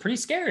it's pretty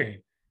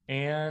scary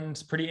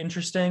and pretty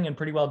interesting and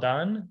pretty well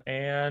done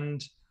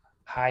and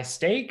high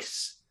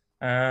stakes.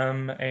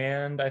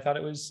 And I thought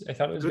it was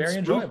very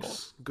enjoyable.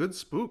 Good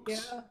spooks.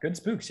 Yeah. Good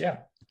spooks, yeah.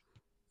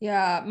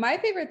 Yeah, my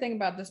favorite thing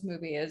about this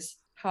movie is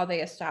how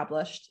they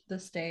established the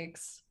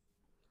stakes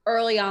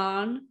early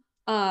on.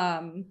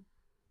 And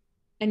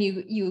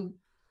you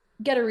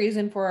get a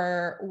reason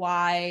for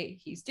why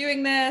he's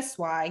doing this,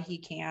 why he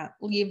can't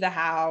leave the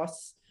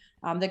house.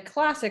 The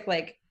classic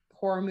like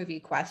horror movie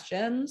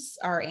questions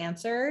are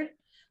answered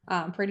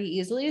pretty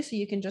easily, so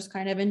you can just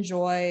kind of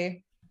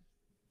enjoy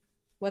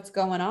what's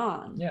going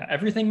on. Yeah,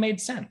 everything made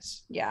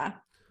sense. Yeah.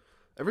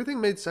 Everything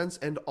made sense,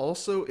 and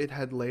also it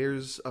had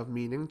layers of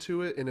meaning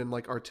to it in an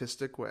like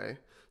artistic way.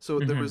 So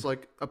there was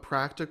like a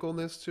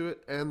practicalness to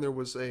it, and there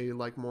was a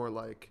like more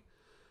like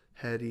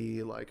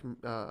heady, like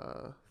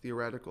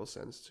theoretical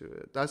sense to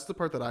it. That's the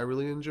part that I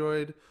really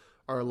enjoyed,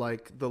 are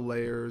like the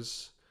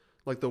layers,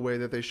 like the way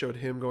that they showed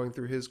him going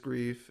through his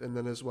grief, and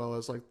then as well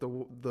as like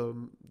the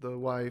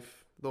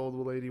wife, the old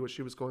lady, what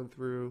she was going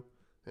through,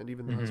 and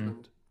even the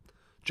husband.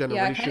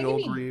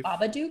 Generational grief.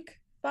 Babadook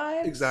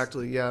vibes.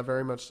 Exactly. Yeah,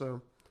 very much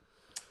so.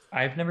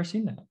 I've never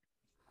seen that.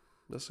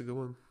 That's a good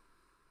one.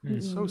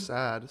 It's so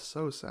sad.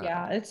 So sad.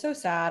 Yeah, it's so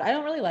sad. I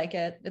don't really like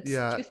it. It's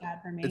too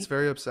sad for me. It's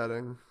very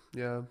upsetting.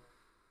 Yeah.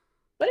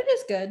 But it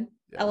is good.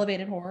 Yeah.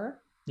 Elevated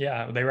horror.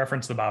 Yeah, they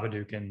reference the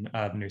Babadook in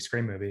the new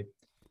Scream movie.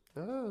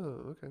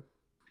 Oh, okay.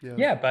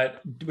 Yeah,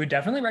 but we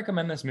definitely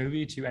recommend this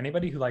movie to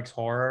anybody who likes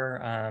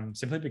horror,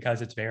 simply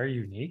because it's very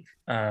unique.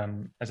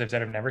 As I've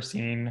said, I've never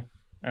seen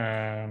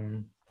a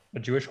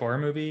Jewish horror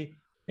movie.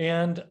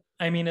 And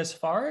I mean, as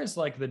far as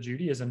like the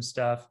Judaism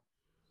stuff,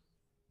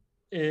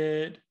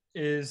 it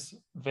is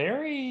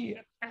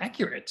very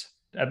accurate,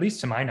 at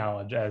least to my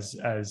knowledge as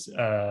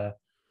a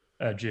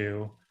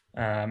Jew,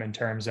 in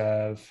terms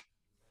of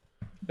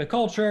the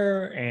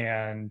culture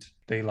and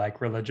the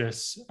like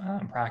religious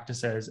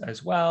practices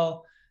as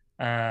well.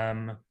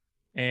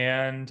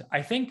 And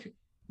I think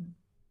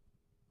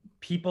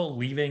people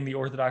leaving the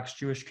Orthodox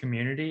Jewish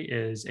community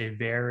is a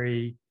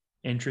very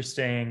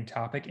interesting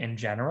topic in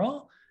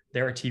general.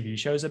 There are TV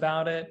shows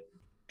about it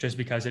just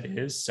because it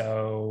is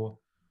so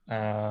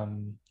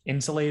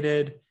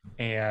insulated,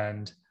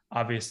 and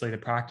obviously the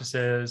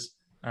practices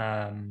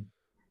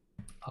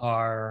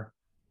are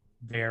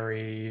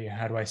very,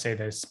 how do I say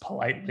this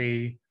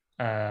politely,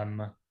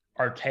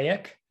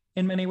 archaic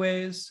in many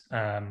ways.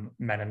 Men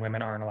and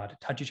women aren't allowed to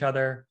touch each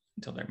other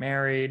until they're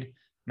married.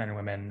 Men and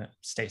women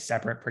stay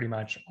separate pretty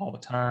much all the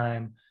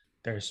time.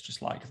 There's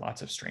just like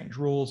lots of strange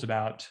rules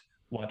about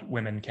what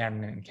women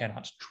can and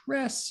cannot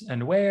dress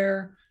and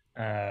wear.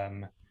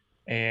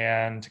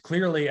 And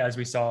clearly, as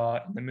we saw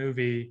in the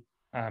movie,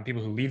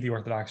 people who leave the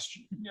Orthodox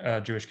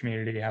Jewish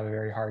community have a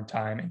very hard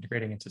time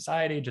integrating in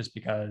society just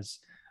because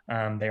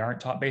they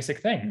aren't taught basic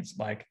things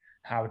like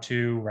how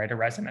to write a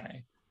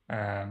resume.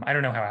 I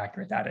don't know how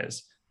accurate that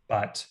is,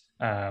 but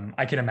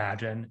I can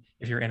imagine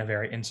if you're in a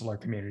very insular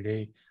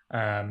community,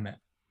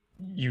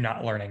 you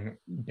not learning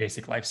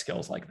basic life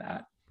skills like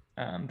that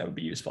that would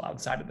be useful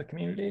outside of the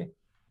community.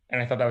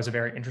 And I thought that was a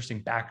very interesting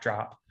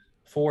backdrop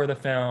for the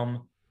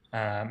film.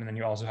 And then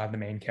you also have the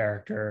main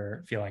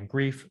character feeling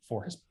grief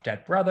for his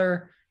dead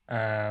brother,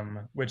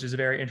 which is a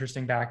very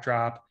interesting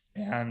backdrop.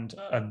 And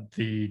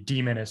the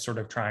demon is sort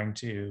of trying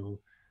to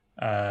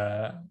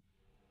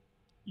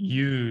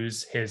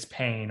use his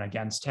pain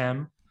against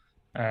him,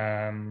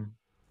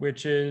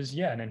 which is,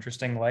 yeah, an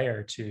interesting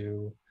layer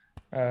to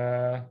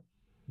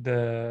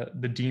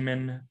the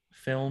demon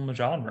film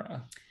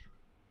genre.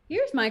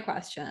 Here's my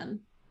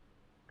question,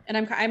 and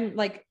I'm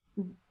like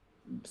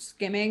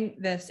skimming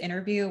this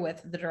interview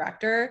with the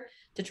director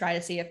to try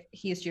to see if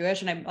he's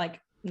Jewish, and I'm like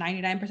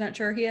 99%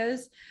 sure he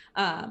is.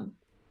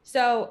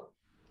 So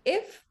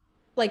if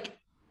like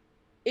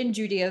in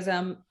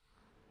Judaism,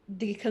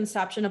 the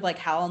conception of like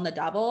hell and the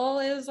devil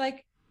is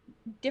like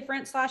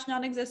different /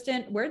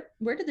 non-existent, where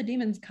did the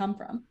demons come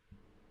from?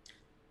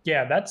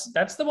 Yeah,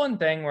 that's the one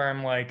thing where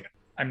I'm like,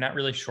 I'm not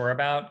really sure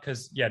about,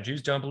 because yeah,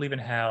 Jews don't believe in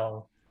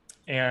hell.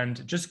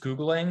 And just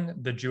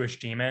Googling the Jewish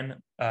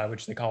demon,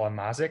 which they call a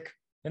mazik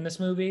in this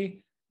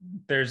movie,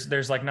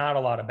 there's like not a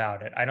lot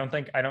about it. I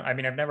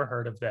mean, I've never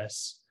heard of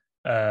this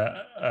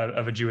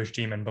of a Jewish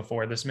demon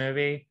before this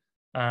movie.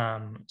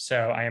 So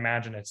I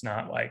imagine it's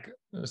not like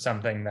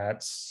something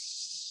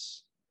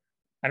that's,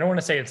 I don't want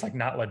to say it's like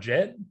not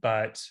legit,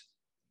 but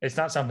it's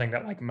not something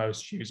that like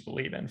most Jews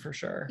believe in for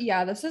sure.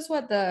 Yeah, this is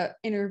what the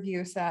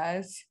interview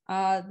says.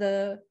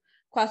 The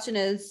question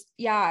is,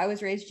 yeah, I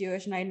was raised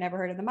Jewish and I'd never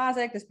heard of the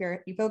mazik, the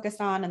spirit you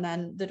focused on. And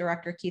then the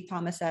director, Keith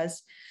Thomas,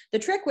 says, the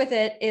trick with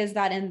it is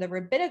that in the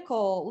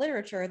rabbinical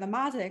literature, the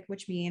mazik,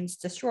 which means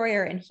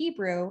destroyer in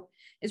Hebrew,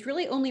 is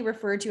really only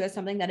referred to as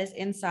something that is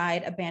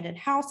inside abandoned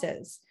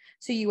houses.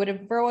 So you would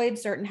avoid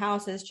certain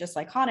houses, just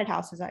like haunted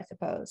houses, I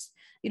suppose.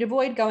 You'd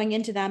avoid going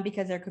into them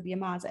because there could be a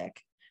mazik,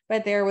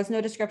 but there was no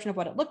description of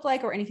what it looked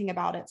like or anything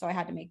about it. So I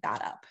had to make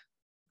that up.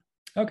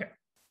 Okay.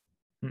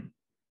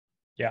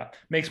 Yeah,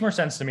 makes more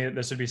sense to me that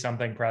this would be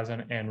something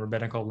present in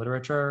rabbinical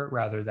literature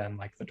rather than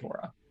like the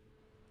Torah.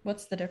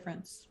 What's the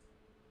difference?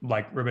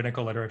 Like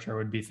rabbinical literature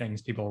would be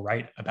things people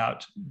write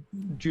about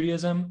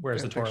Judaism,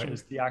 whereas the Torah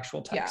is the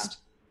actual text.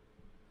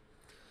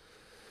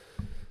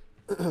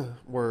 Yeah.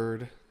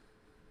 Word.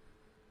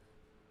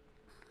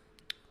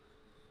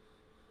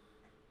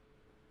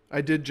 I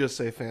did just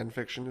say fan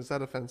fiction. Is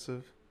that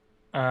offensive?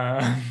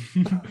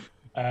 It's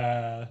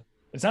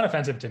not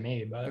offensive to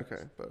me, but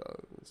okay, but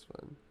it's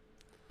fine.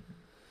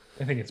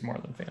 I think it's more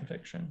than fan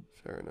fiction.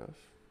 Fair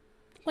enough.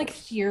 Like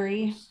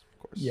theory. Of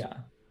course. Yeah.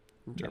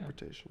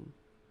 Interpretation.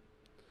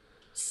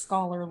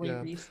 Scholarly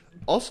reason.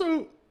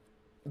 Also,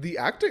 the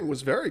acting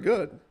was very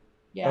good.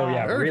 Yeah. Oh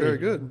yeah, very, really very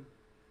good.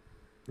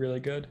 Really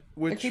good.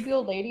 The creepy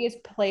old lady is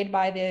played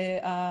by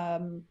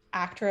the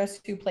actress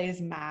who plays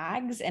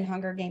Mags in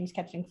Hunger Games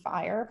Catching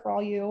Fire, for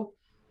all you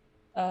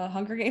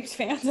Hunger Games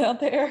fans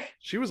out there.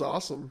 She was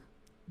awesome.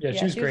 Yeah,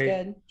 she was great.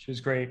 Good. She was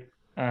great.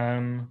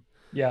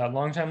 Yeah,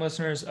 longtime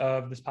listeners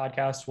of this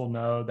podcast will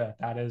know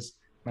that is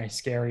my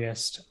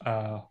scariest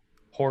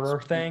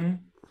horror thing.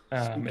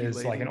 Is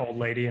lady. Like an old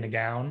lady in a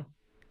gown.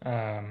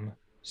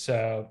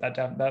 So that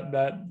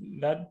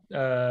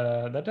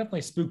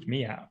definitely spooked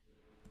me out.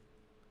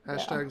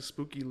 Hashtag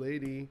spooky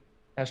lady.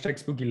 Hashtag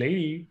spooky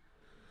lady.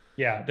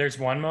 Yeah, there's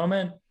one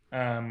moment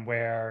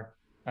where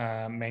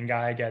main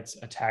guy gets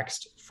a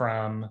text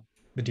from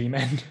the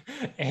demon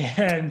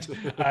and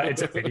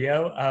it's a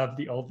video of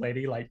the old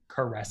lady like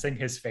caressing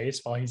his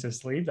face while he's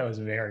asleep. That was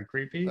very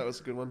creepy. That was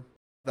a good one.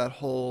 That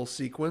whole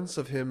sequence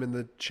of him in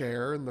the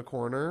chair in the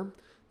corner,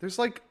 there's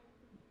like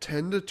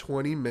 10 to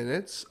 20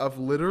 minutes of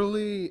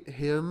literally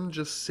him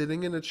just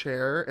sitting in a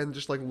chair and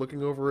just like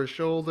looking over his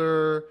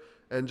shoulder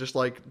and just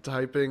like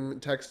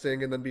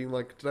texting and then being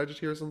like, did I just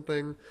hear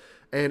something?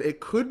 And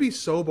it could be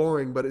so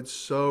boring, but it's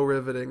so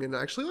riveting and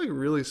actually like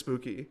really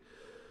spooky.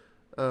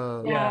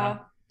 Yeah.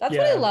 That's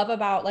what I love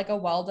about like a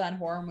well done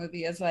horror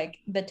movie is like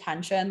the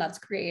tension that's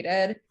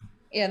created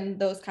in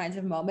those kinds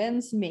of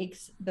moments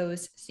makes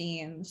those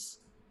scenes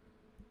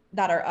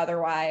that are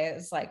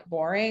otherwise like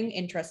boring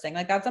interesting.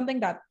 Like that's something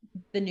that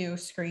the new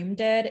Scream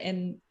did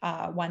in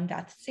one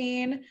death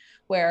scene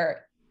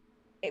where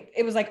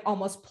it was like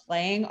almost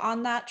playing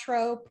on that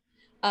trope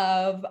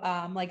of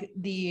like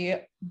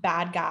the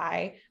bad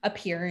guy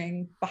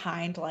appearing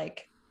behind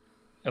like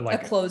a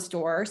closed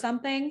door or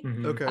something.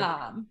 Mm-hmm. Okay.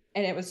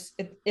 And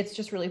it's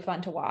just really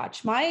fun to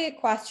watch. My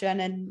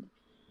question, and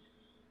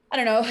I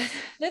don't know,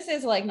 this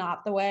is like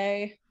not the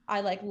way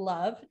I like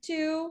love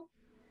to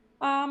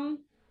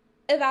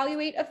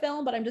evaluate a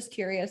film, but I'm just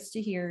curious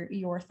to hear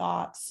your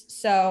thoughts.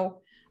 So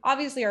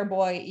obviously our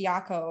boy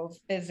Yaakov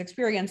is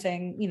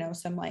experiencing, you know,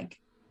 some like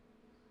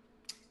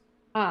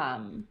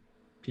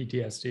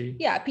PTSD.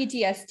 Yeah,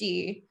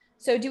 PTSD.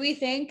 So do we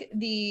think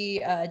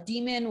the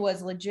demon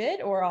was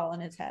legit or all in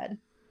his head?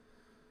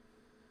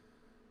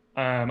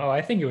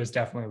 I think it was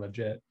definitely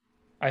legit.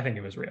 I think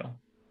it was real.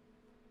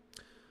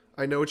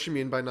 I know what you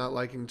mean by not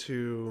liking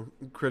to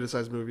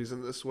criticize movies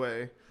in this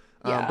way.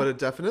 But Yeah. it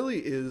definitely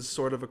is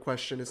sort of a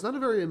question. It's not a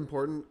very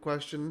important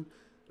question,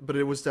 but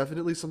it was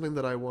definitely something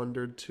that I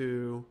wondered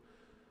too.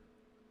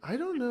 I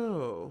don't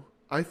know.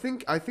 I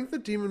think the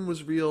demon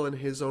was real and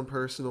his own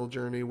personal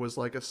journey was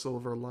like a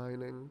silver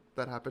lining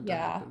that happened to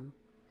Yeah. happen.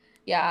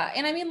 Yeah.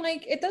 And I mean,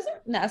 like, it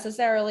doesn't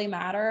necessarily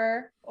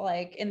matter,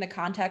 like, in the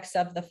context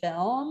of the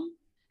film,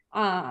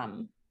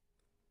 um,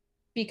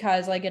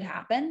 because like it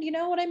happened, you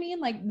know what I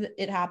mean? Like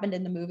it happened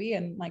in the movie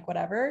and like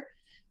whatever.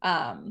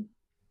 Um,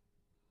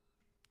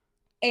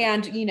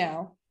 and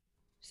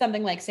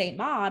something like Saint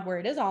Maud, where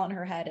it is all in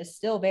her head, is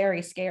still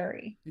very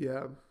scary.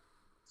 Yeah,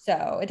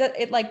 So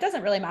it like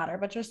doesn't really matter,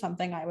 but just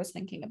something I was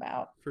thinking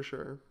about. for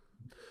sure.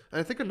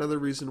 And I think another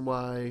reason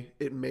why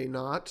it may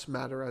not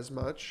matter as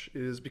much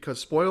is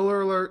because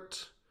spoiler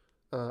alert,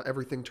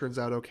 everything turns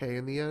out okay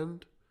in the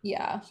end.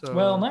 Yeah.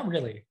 Well, So not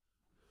really.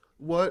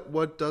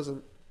 what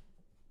doesn't?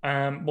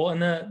 Well, in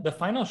the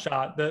final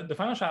shot, the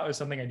final shot was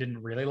something I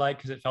didn't really like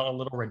because it felt a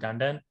little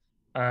redundant.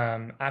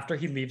 After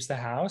he leaves the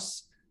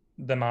house,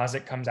 the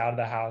Mazik comes out of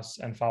the house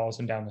and follows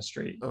him down the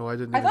street. Oh, I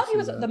didn't I even thought he see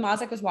was the that.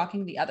 Mazik was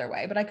walking the other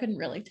way, but I couldn't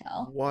really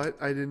tell. What?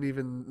 I didn't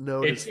even It's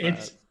notice that.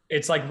 it's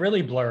it's like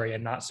really blurry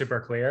and not super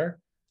clear.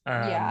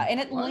 Yeah, and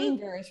it What?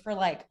 lingers for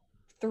like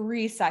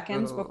 3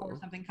 seconds before Oh,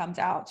 something comes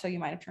out, so you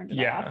might have turned it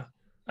off.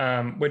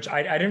 Yeah. Which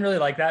I didn't really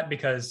like that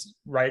because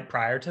right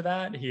prior to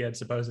that, he had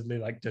supposedly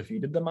like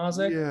defeated the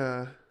Mazik.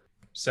 yeah.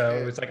 So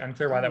Eh, it's like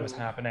unclear why that was oh.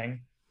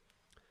 happening.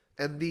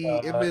 And the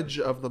Uh, image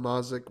of the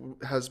Mazik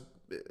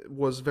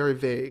was very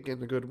vague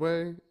in a good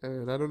way,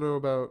 and I don't know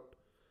about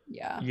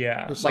Yeah.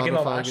 yeah. Like in the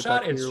personifying last it that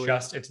shot,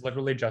 clearly. it's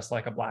literally just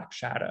like a black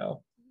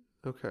shadow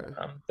Okay,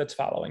 that's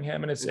following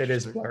him, and it is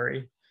interesting,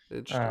 blurry.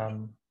 interesting.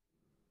 Um,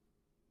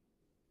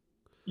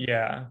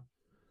 yeah,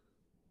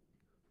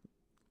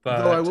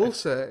 Though I but will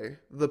say,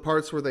 the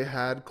parts where they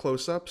had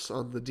close-ups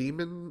on the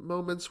demon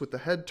moments with the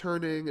head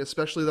turning,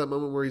 especially that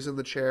moment where he's in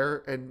the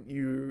chair and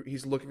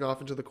he's looking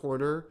off into the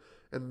corner,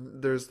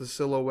 and there's the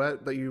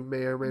silhouette that you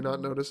may or may not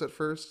Mhm. notice at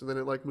first, and then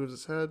it like moves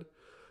its head.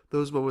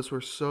 Those moments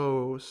were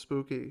so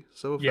spooky,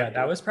 so yeah, that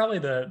effective. was probably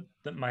the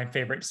my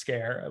favorite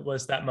scare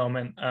was that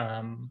moment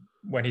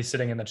when he's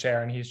sitting in the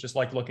chair and he's just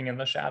like looking in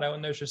the shadow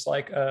and there's just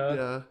like a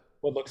Yeah.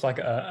 what looks like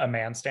a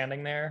man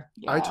standing there.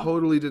 I Yeah.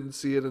 totally didn't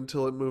see it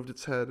until it moved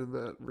its head, and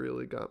that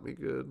really got me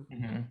good.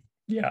 Mhm.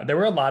 Yeah, there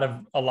were a lot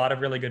of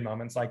really good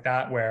moments like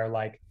that where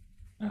like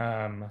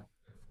um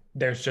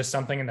there's just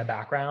something in the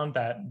background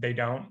that they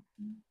don't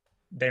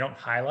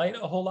highlight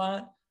a whole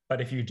lot, but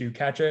if you do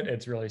catch it,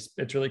 it's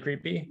really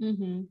creepy.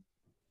 Hmm.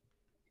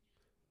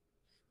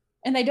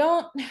 And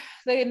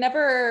they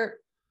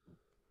never,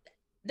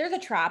 there's a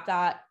trap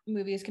that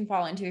movies can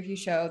fall into if you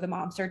show the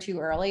monster too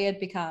early. It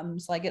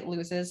becomes like it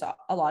loses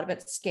a lot of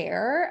its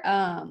scare,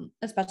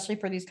 especially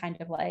for these kind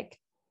of like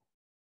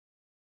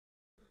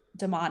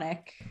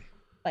demonic,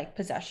 like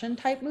possession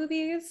type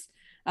movies.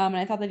 And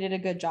I thought they did a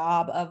good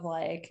job of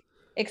like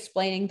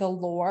explaining the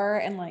lore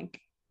and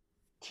like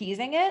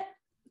teasing it,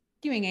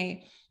 doing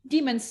a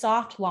demon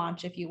soft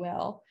launch, if you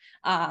will,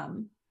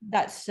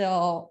 that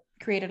still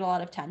created a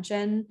lot of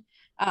tension,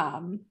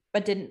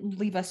 but didn't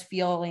leave us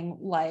feeling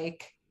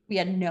like we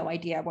had no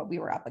idea what we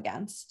were up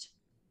against.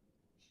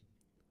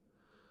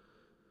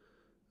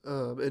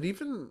 And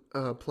even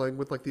playing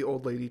with like the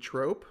old lady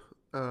trope,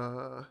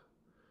 because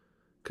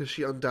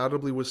she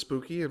undoubtedly was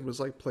spooky and was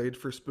like played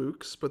for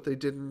spooks, but they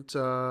didn't.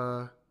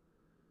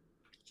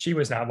 She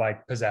was not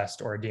like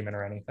possessed or a demon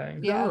or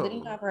anything. Yeah, they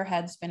didn't No, have her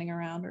head spinning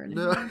around or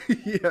no,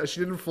 anything. yeah, she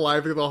didn't fly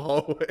through the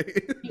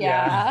hallway.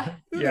 Yeah.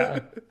 Yeah.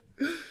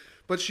 Yeah.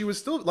 But she was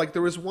still like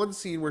there was one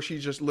scene where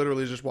she's just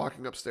literally just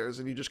walking upstairs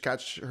and you just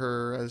catch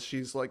her as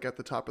she's like at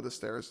the top of the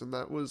stairs, and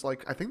that was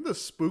like I think the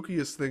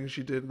spookiest thing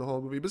she did in the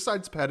whole movie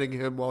besides petting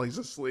him while he's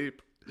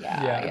asleep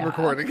Yeah. Yeah. and Yeah.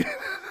 recording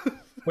it.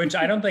 Which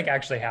I don't think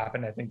actually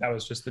happened. I think that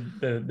was just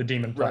the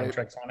demon playing Right.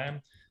 tricks on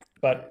him.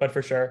 Right. But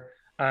for sure.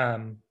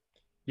 Um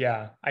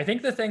yeah. I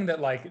think the thing that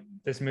like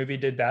this movie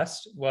did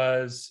best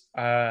was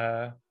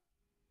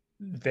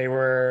they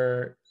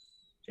were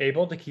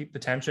able to keep the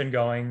tension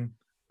going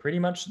pretty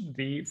much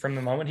the from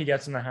the moment he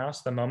gets in the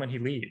house, the moment he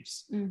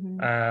leaves. Hmm.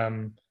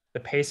 The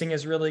pacing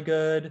is really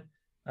good.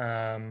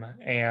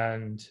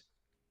 And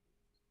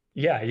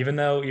yeah, even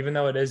though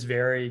it is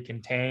very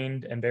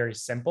contained and very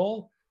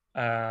simple,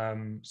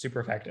 super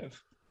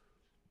effective.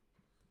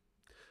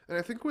 And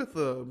I think with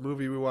the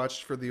movie we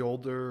watched for the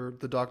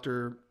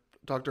Doctor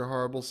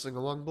Horrible sing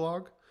along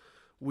blog,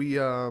 we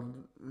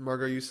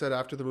Margot, you said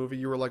after the movie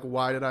you were like,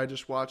 why did I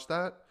just watch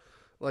that?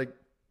 Like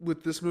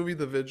with this movie,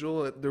 The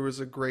Vigil, there was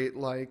a great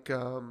like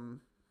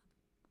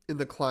in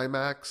the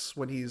climax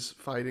when he's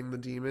fighting the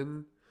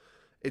demon.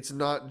 It's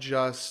not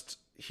just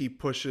he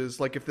pushes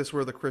like if this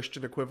were the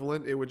Christian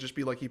equivalent, it would just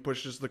be like he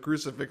pushes the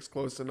crucifix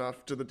close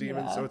enough to the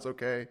demon so Yeah. it's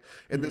okay.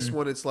 And this Mhm.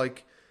 one, it's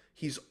like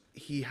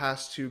he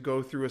has to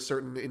go through a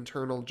certain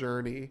internal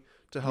journey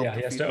to help Yeah,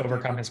 he has defeat to the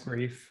overcome demon. his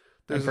grief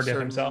and There's a forgive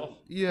certain himself.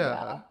 yeah.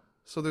 Yeah.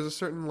 So there's a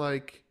certain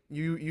like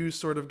you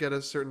sort of get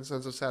a certain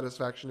sense of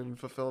satisfaction and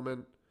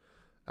fulfillment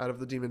out of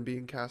the demon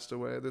being cast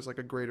away. There's like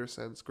a greater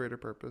sense, greater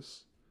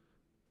purpose.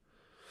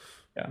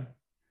 Yeah.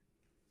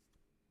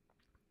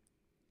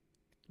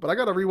 But I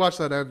gotta rewatch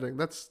that ending.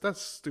 That's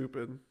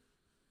stupid.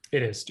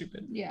 It is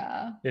stupid.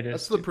 Yeah. It is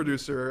That's stupid. the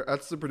producer.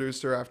 That's the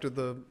producer after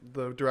the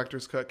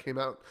director's cut came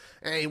out.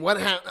 Hey, what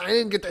happened? I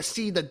didn't get to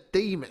see the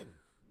demon.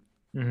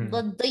 Mhm.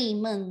 The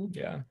demon.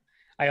 Yeah.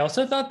 I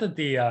also thought that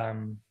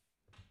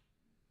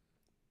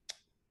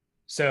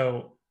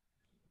so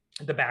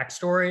the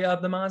backstory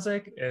of the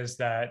Mazik is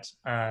that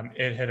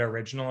it had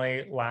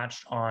originally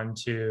latched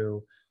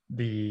onto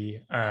the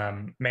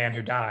man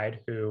who died,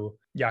 who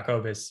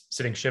Yaakov is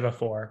sitting Shiva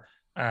for,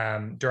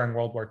 during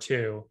World War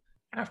II,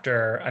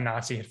 after a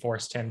Nazi had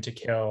forced him to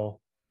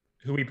kill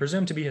who we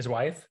presume to be his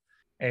wife.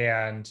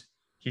 And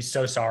he's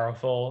so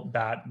sorrowful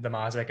that the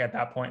Mazik at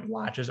that point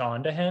latches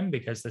onto him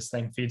because this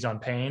thing feeds on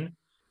pain.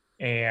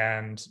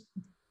 And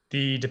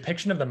the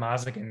depiction of the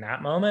Mazik in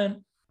that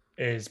moment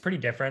is pretty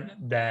different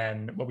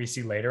than what we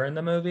see later in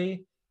the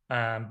movie,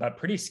 but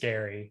pretty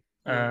scary.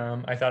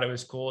 I thought it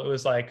was cool. It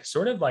was like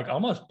sort of like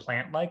almost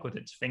plant-like with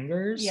its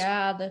fingers.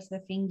 Yeah, there's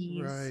the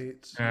fingies.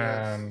 Right.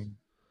 Yes.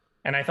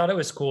 And I thought it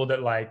was cool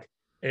that like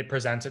it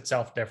presents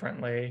itself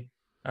differently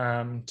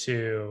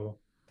to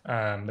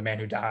the man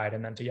who died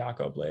and then to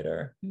Jakob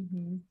later.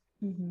 Mm-hmm.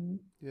 Mm-hmm.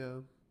 Yeah.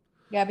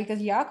 Yeah, because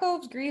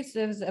Yakov's grief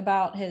is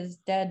about his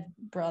dead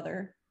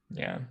brother.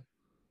 Yeah.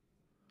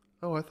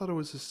 Oh, I thought it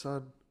was his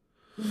son.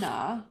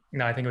 Nah.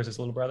 No, I think it was his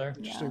little brother.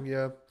 Interesting.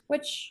 Yeah.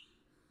 Which,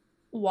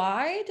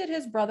 why did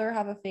his brother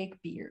have a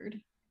fake beard?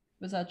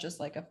 Was that just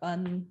like a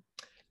fun?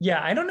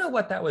 Yeah, I don't know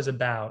what that was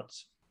about.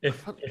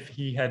 If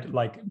he had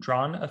like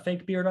drawn a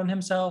fake beard on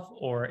himself,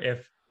 or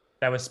if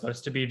that was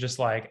supposed to be just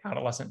like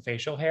adolescent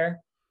facial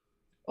hair.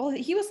 Well,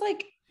 he was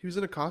like, He was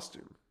in a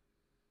costume.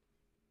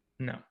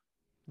 No,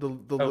 The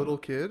Oh. little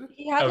kid.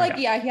 he had Oh, like,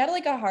 yeah. yeah, he had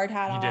like a hard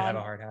hat he on. did have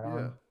a hard hat Yeah.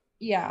 on.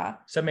 Yeah.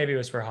 So maybe it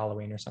was for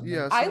Halloween or something.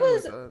 Yeah. I something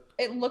was- Like that.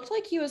 It looked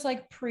like he was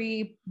like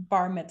pre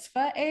bar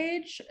mitzvah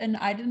age, and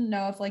I didn't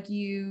know if like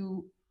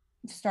you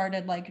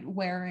started like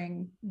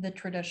wearing the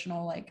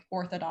traditional like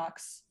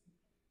Orthodox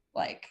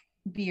like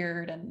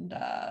beard and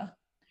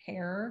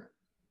hair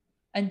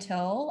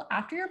until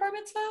after your bar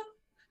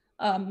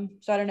mitzvah.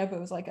 So I don't know if it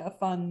was like a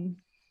fun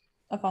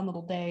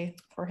little day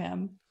for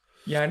him.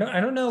 Yeah, I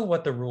don't know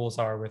what the rules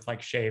are with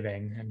like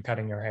shaving and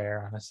cutting your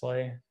hair,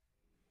 honestly.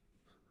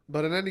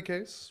 But in any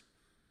case,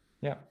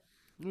 Yeah.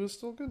 it was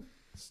still good.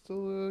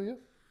 Still, yeah.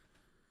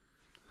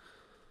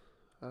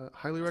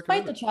 Highly Despite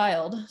recommend the it.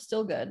 child,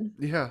 still good.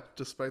 Yeah,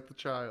 despite the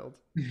child.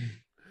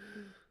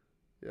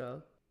 Yeah.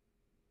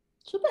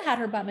 Shilpa had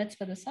her bat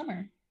mitzvah this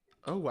summer.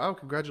 Oh wow!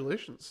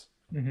 Congratulations,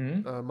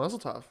 Mm-hmm. Mazel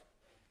Tov.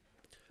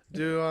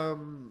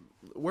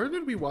 Where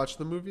did we watch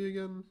the movie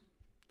again?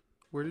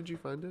 Where did you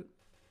find it?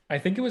 I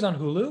think it was on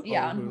Hulu.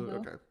 Yeah, Oh, on Hulu.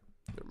 Okay,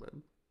 never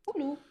mind.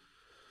 Hulu.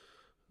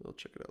 I'll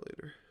check it out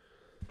later.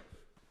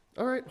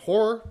 All right,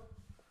 horror.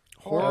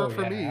 Horror Oh,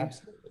 for yeah, me.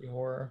 absolutely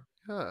horror.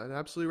 Yeah, I'd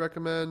absolutely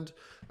recommend.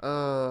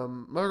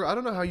 Margaret, I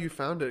don't know how you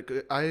found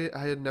it. I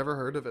had never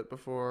heard of it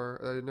before.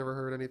 I had never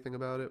heard anything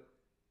about it.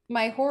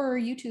 My horror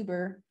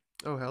YouTuber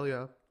Oh hell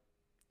yeah!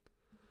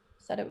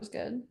 said it was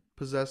good.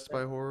 Possessed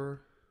by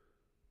horror.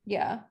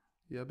 Yeah.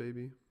 Yeah,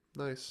 baby.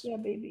 Nice. Yeah,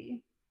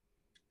 baby.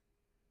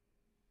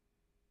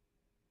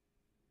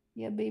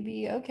 Yeah,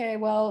 baby. Okay,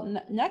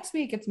 well, next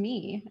week it's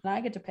me, and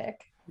I get to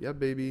pick. Yeah,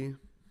 baby.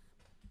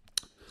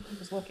 I'm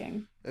just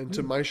looking. And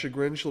to my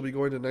chagrin, she'll be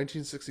going to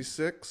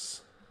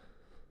 1966.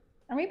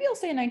 Or maybe I'll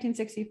say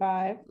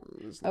 1965.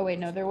 There's Oh, not wait,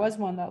 no, much there in- was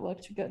one that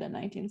looked good in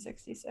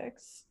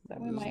 1966 that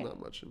we There's might. not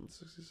much in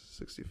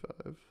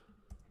 65.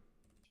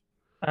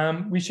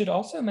 We should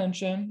also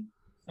mention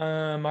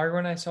Margot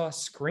and I saw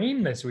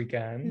Scream this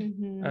weekend,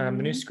 the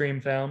new Mhm. Scream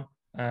film.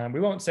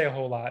 We won't say a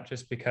whole lot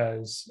just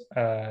because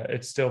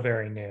it's still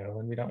very new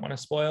and we don't want to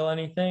spoil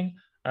anything,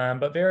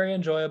 but very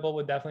enjoyable.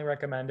 Would definitely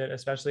recommend it,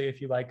 especially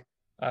if you like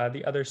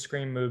the other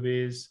Scream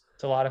movies.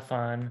 It's a lot of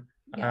fun.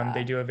 Yeah.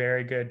 They do a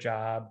very good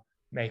job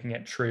making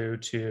it true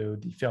to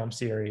the film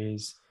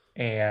series,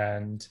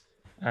 and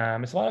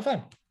it's a lot of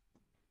fun.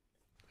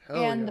 Hell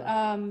And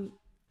yeah.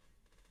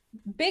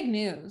 big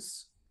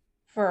news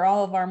for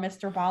all of our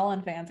Mr.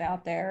 Ballin fans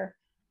out there.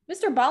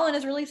 Mr. Ballin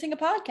is releasing a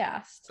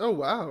podcast. Oh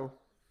wow.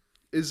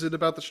 Is it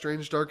about the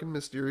strange, dark, and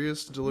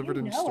mysterious delivered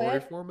in know story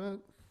it. format?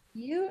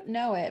 You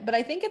know it, but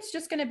I think it's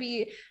just going to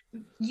be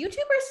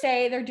YouTubers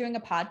say they're doing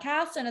a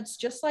podcast and it's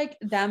just like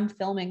them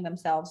filming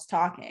themselves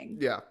talking,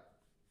 Yeah.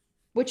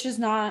 which is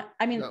not,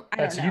 I mean, No. I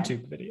That's don't a know.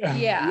 YouTube video.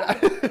 Yeah.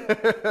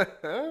 Yeah.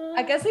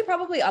 I guess they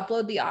probably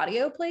upload the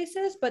audio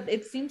places, but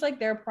it seems like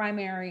their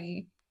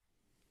primary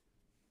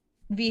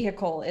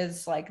vehicle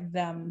is like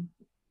them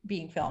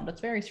being filmed.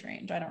 It's very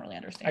strange. I don't really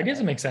understand. I guess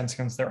it makes sense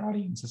since their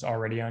audience is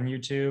already on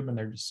YouTube and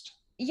they're just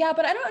Yeah,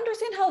 but I don't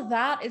understand how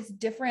that is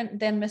different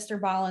than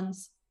Mr.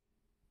 Ballin's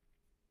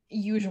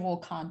usual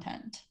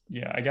content.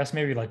 yeah, I guess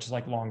maybe like just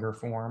like longer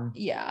form.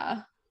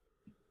 Yeah.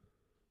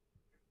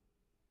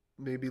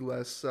 Maybe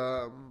less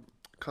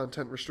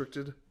content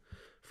restricted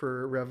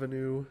for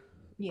revenue's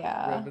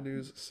Yeah.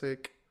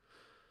 sake.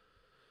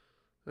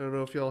 I don't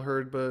know if y'all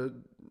heard, but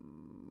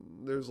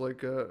there's like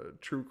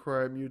true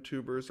crime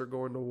YouTubers are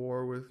going to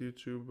war with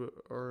YouTube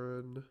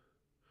RN.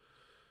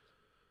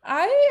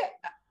 I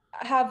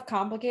have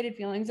complicated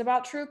feelings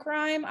about true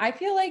crime. I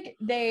feel like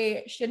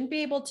they shouldn't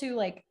be able to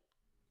like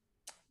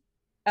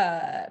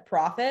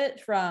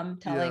profit from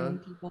telling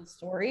Yeah, people's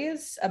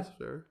stories that's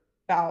fair.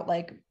 about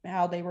like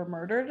how they were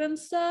murdered and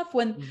stuff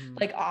when Hmm.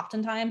 like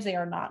oftentimes they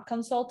are not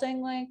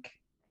consulting like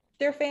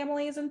their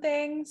families and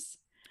things.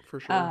 For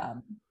sure.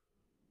 um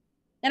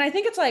and I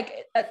think it's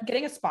like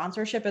getting a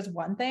sponsorship is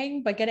one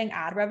thing, but getting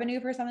ad revenue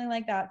for something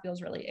like that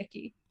feels really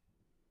icky.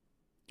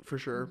 For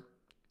sure.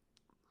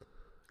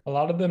 A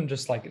lot of them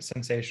just like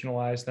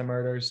sensationalize the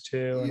murders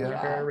too and aren't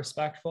Yeah. very Yeah.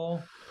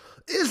 respectful.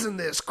 Isn't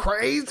this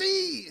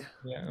crazy?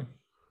 Yeah.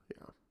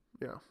 Yeah.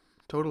 Yeah.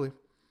 Totally.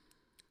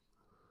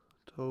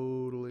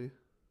 Totally.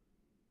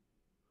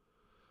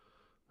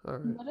 All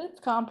right. But it's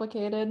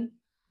complicated.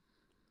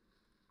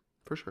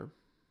 For sure.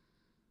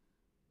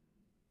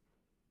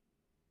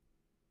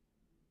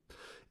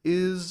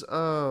 Is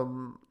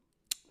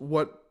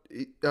what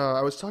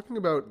I was talking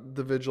about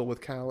the vigil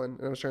with Callan,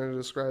 and I was trying to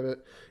describe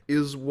it.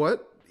 Is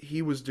what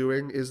he was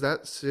doing, is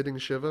that sitting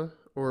Shiva,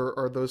 or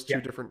are those two Yeah.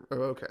 different?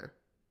 Oh, okay.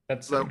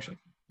 That's That sitting shit.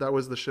 that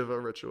was the Shiva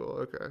ritual.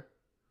 Okay,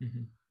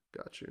 Mhm.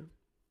 got you,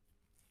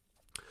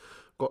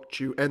 got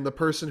you. And the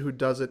person who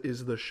does it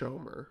is the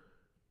Shomer.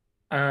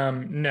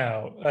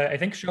 No, I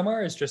think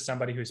Shomar is just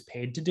somebody who's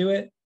paid to do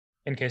it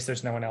in case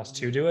there's no one else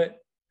to do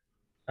it.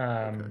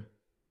 Okay,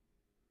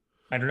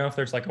 I don't know if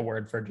there's like a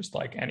word for just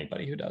like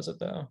anybody who does it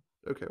though.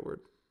 okay, word.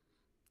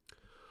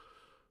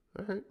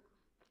 All right.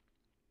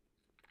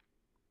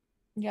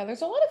 Yeah,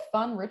 there's a lot of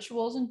fun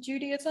rituals in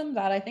Judaism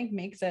that I think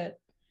makes it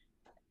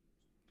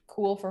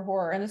cool for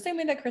horror. And the same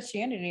way that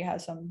Christianity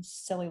has some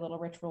silly little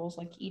rituals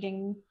like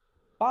eating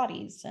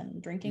bodies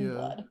and drinking Yeah,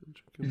 blood.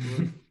 drinking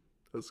blood.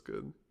 That's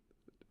good.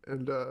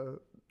 And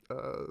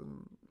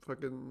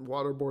fucking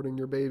waterboarding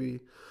your baby.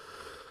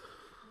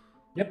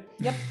 Yep.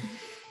 Yep.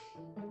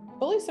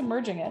 Fully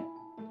submerging it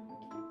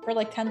for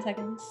like 10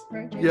 seconds,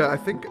 right? Jason? Yeah, I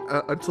think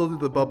until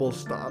the bubbles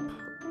stop.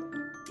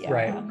 Yeah.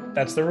 Right.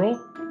 That's the rule.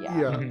 Yeah.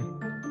 Yeah. Mhm.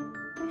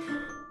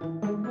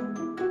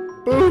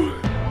 Boo.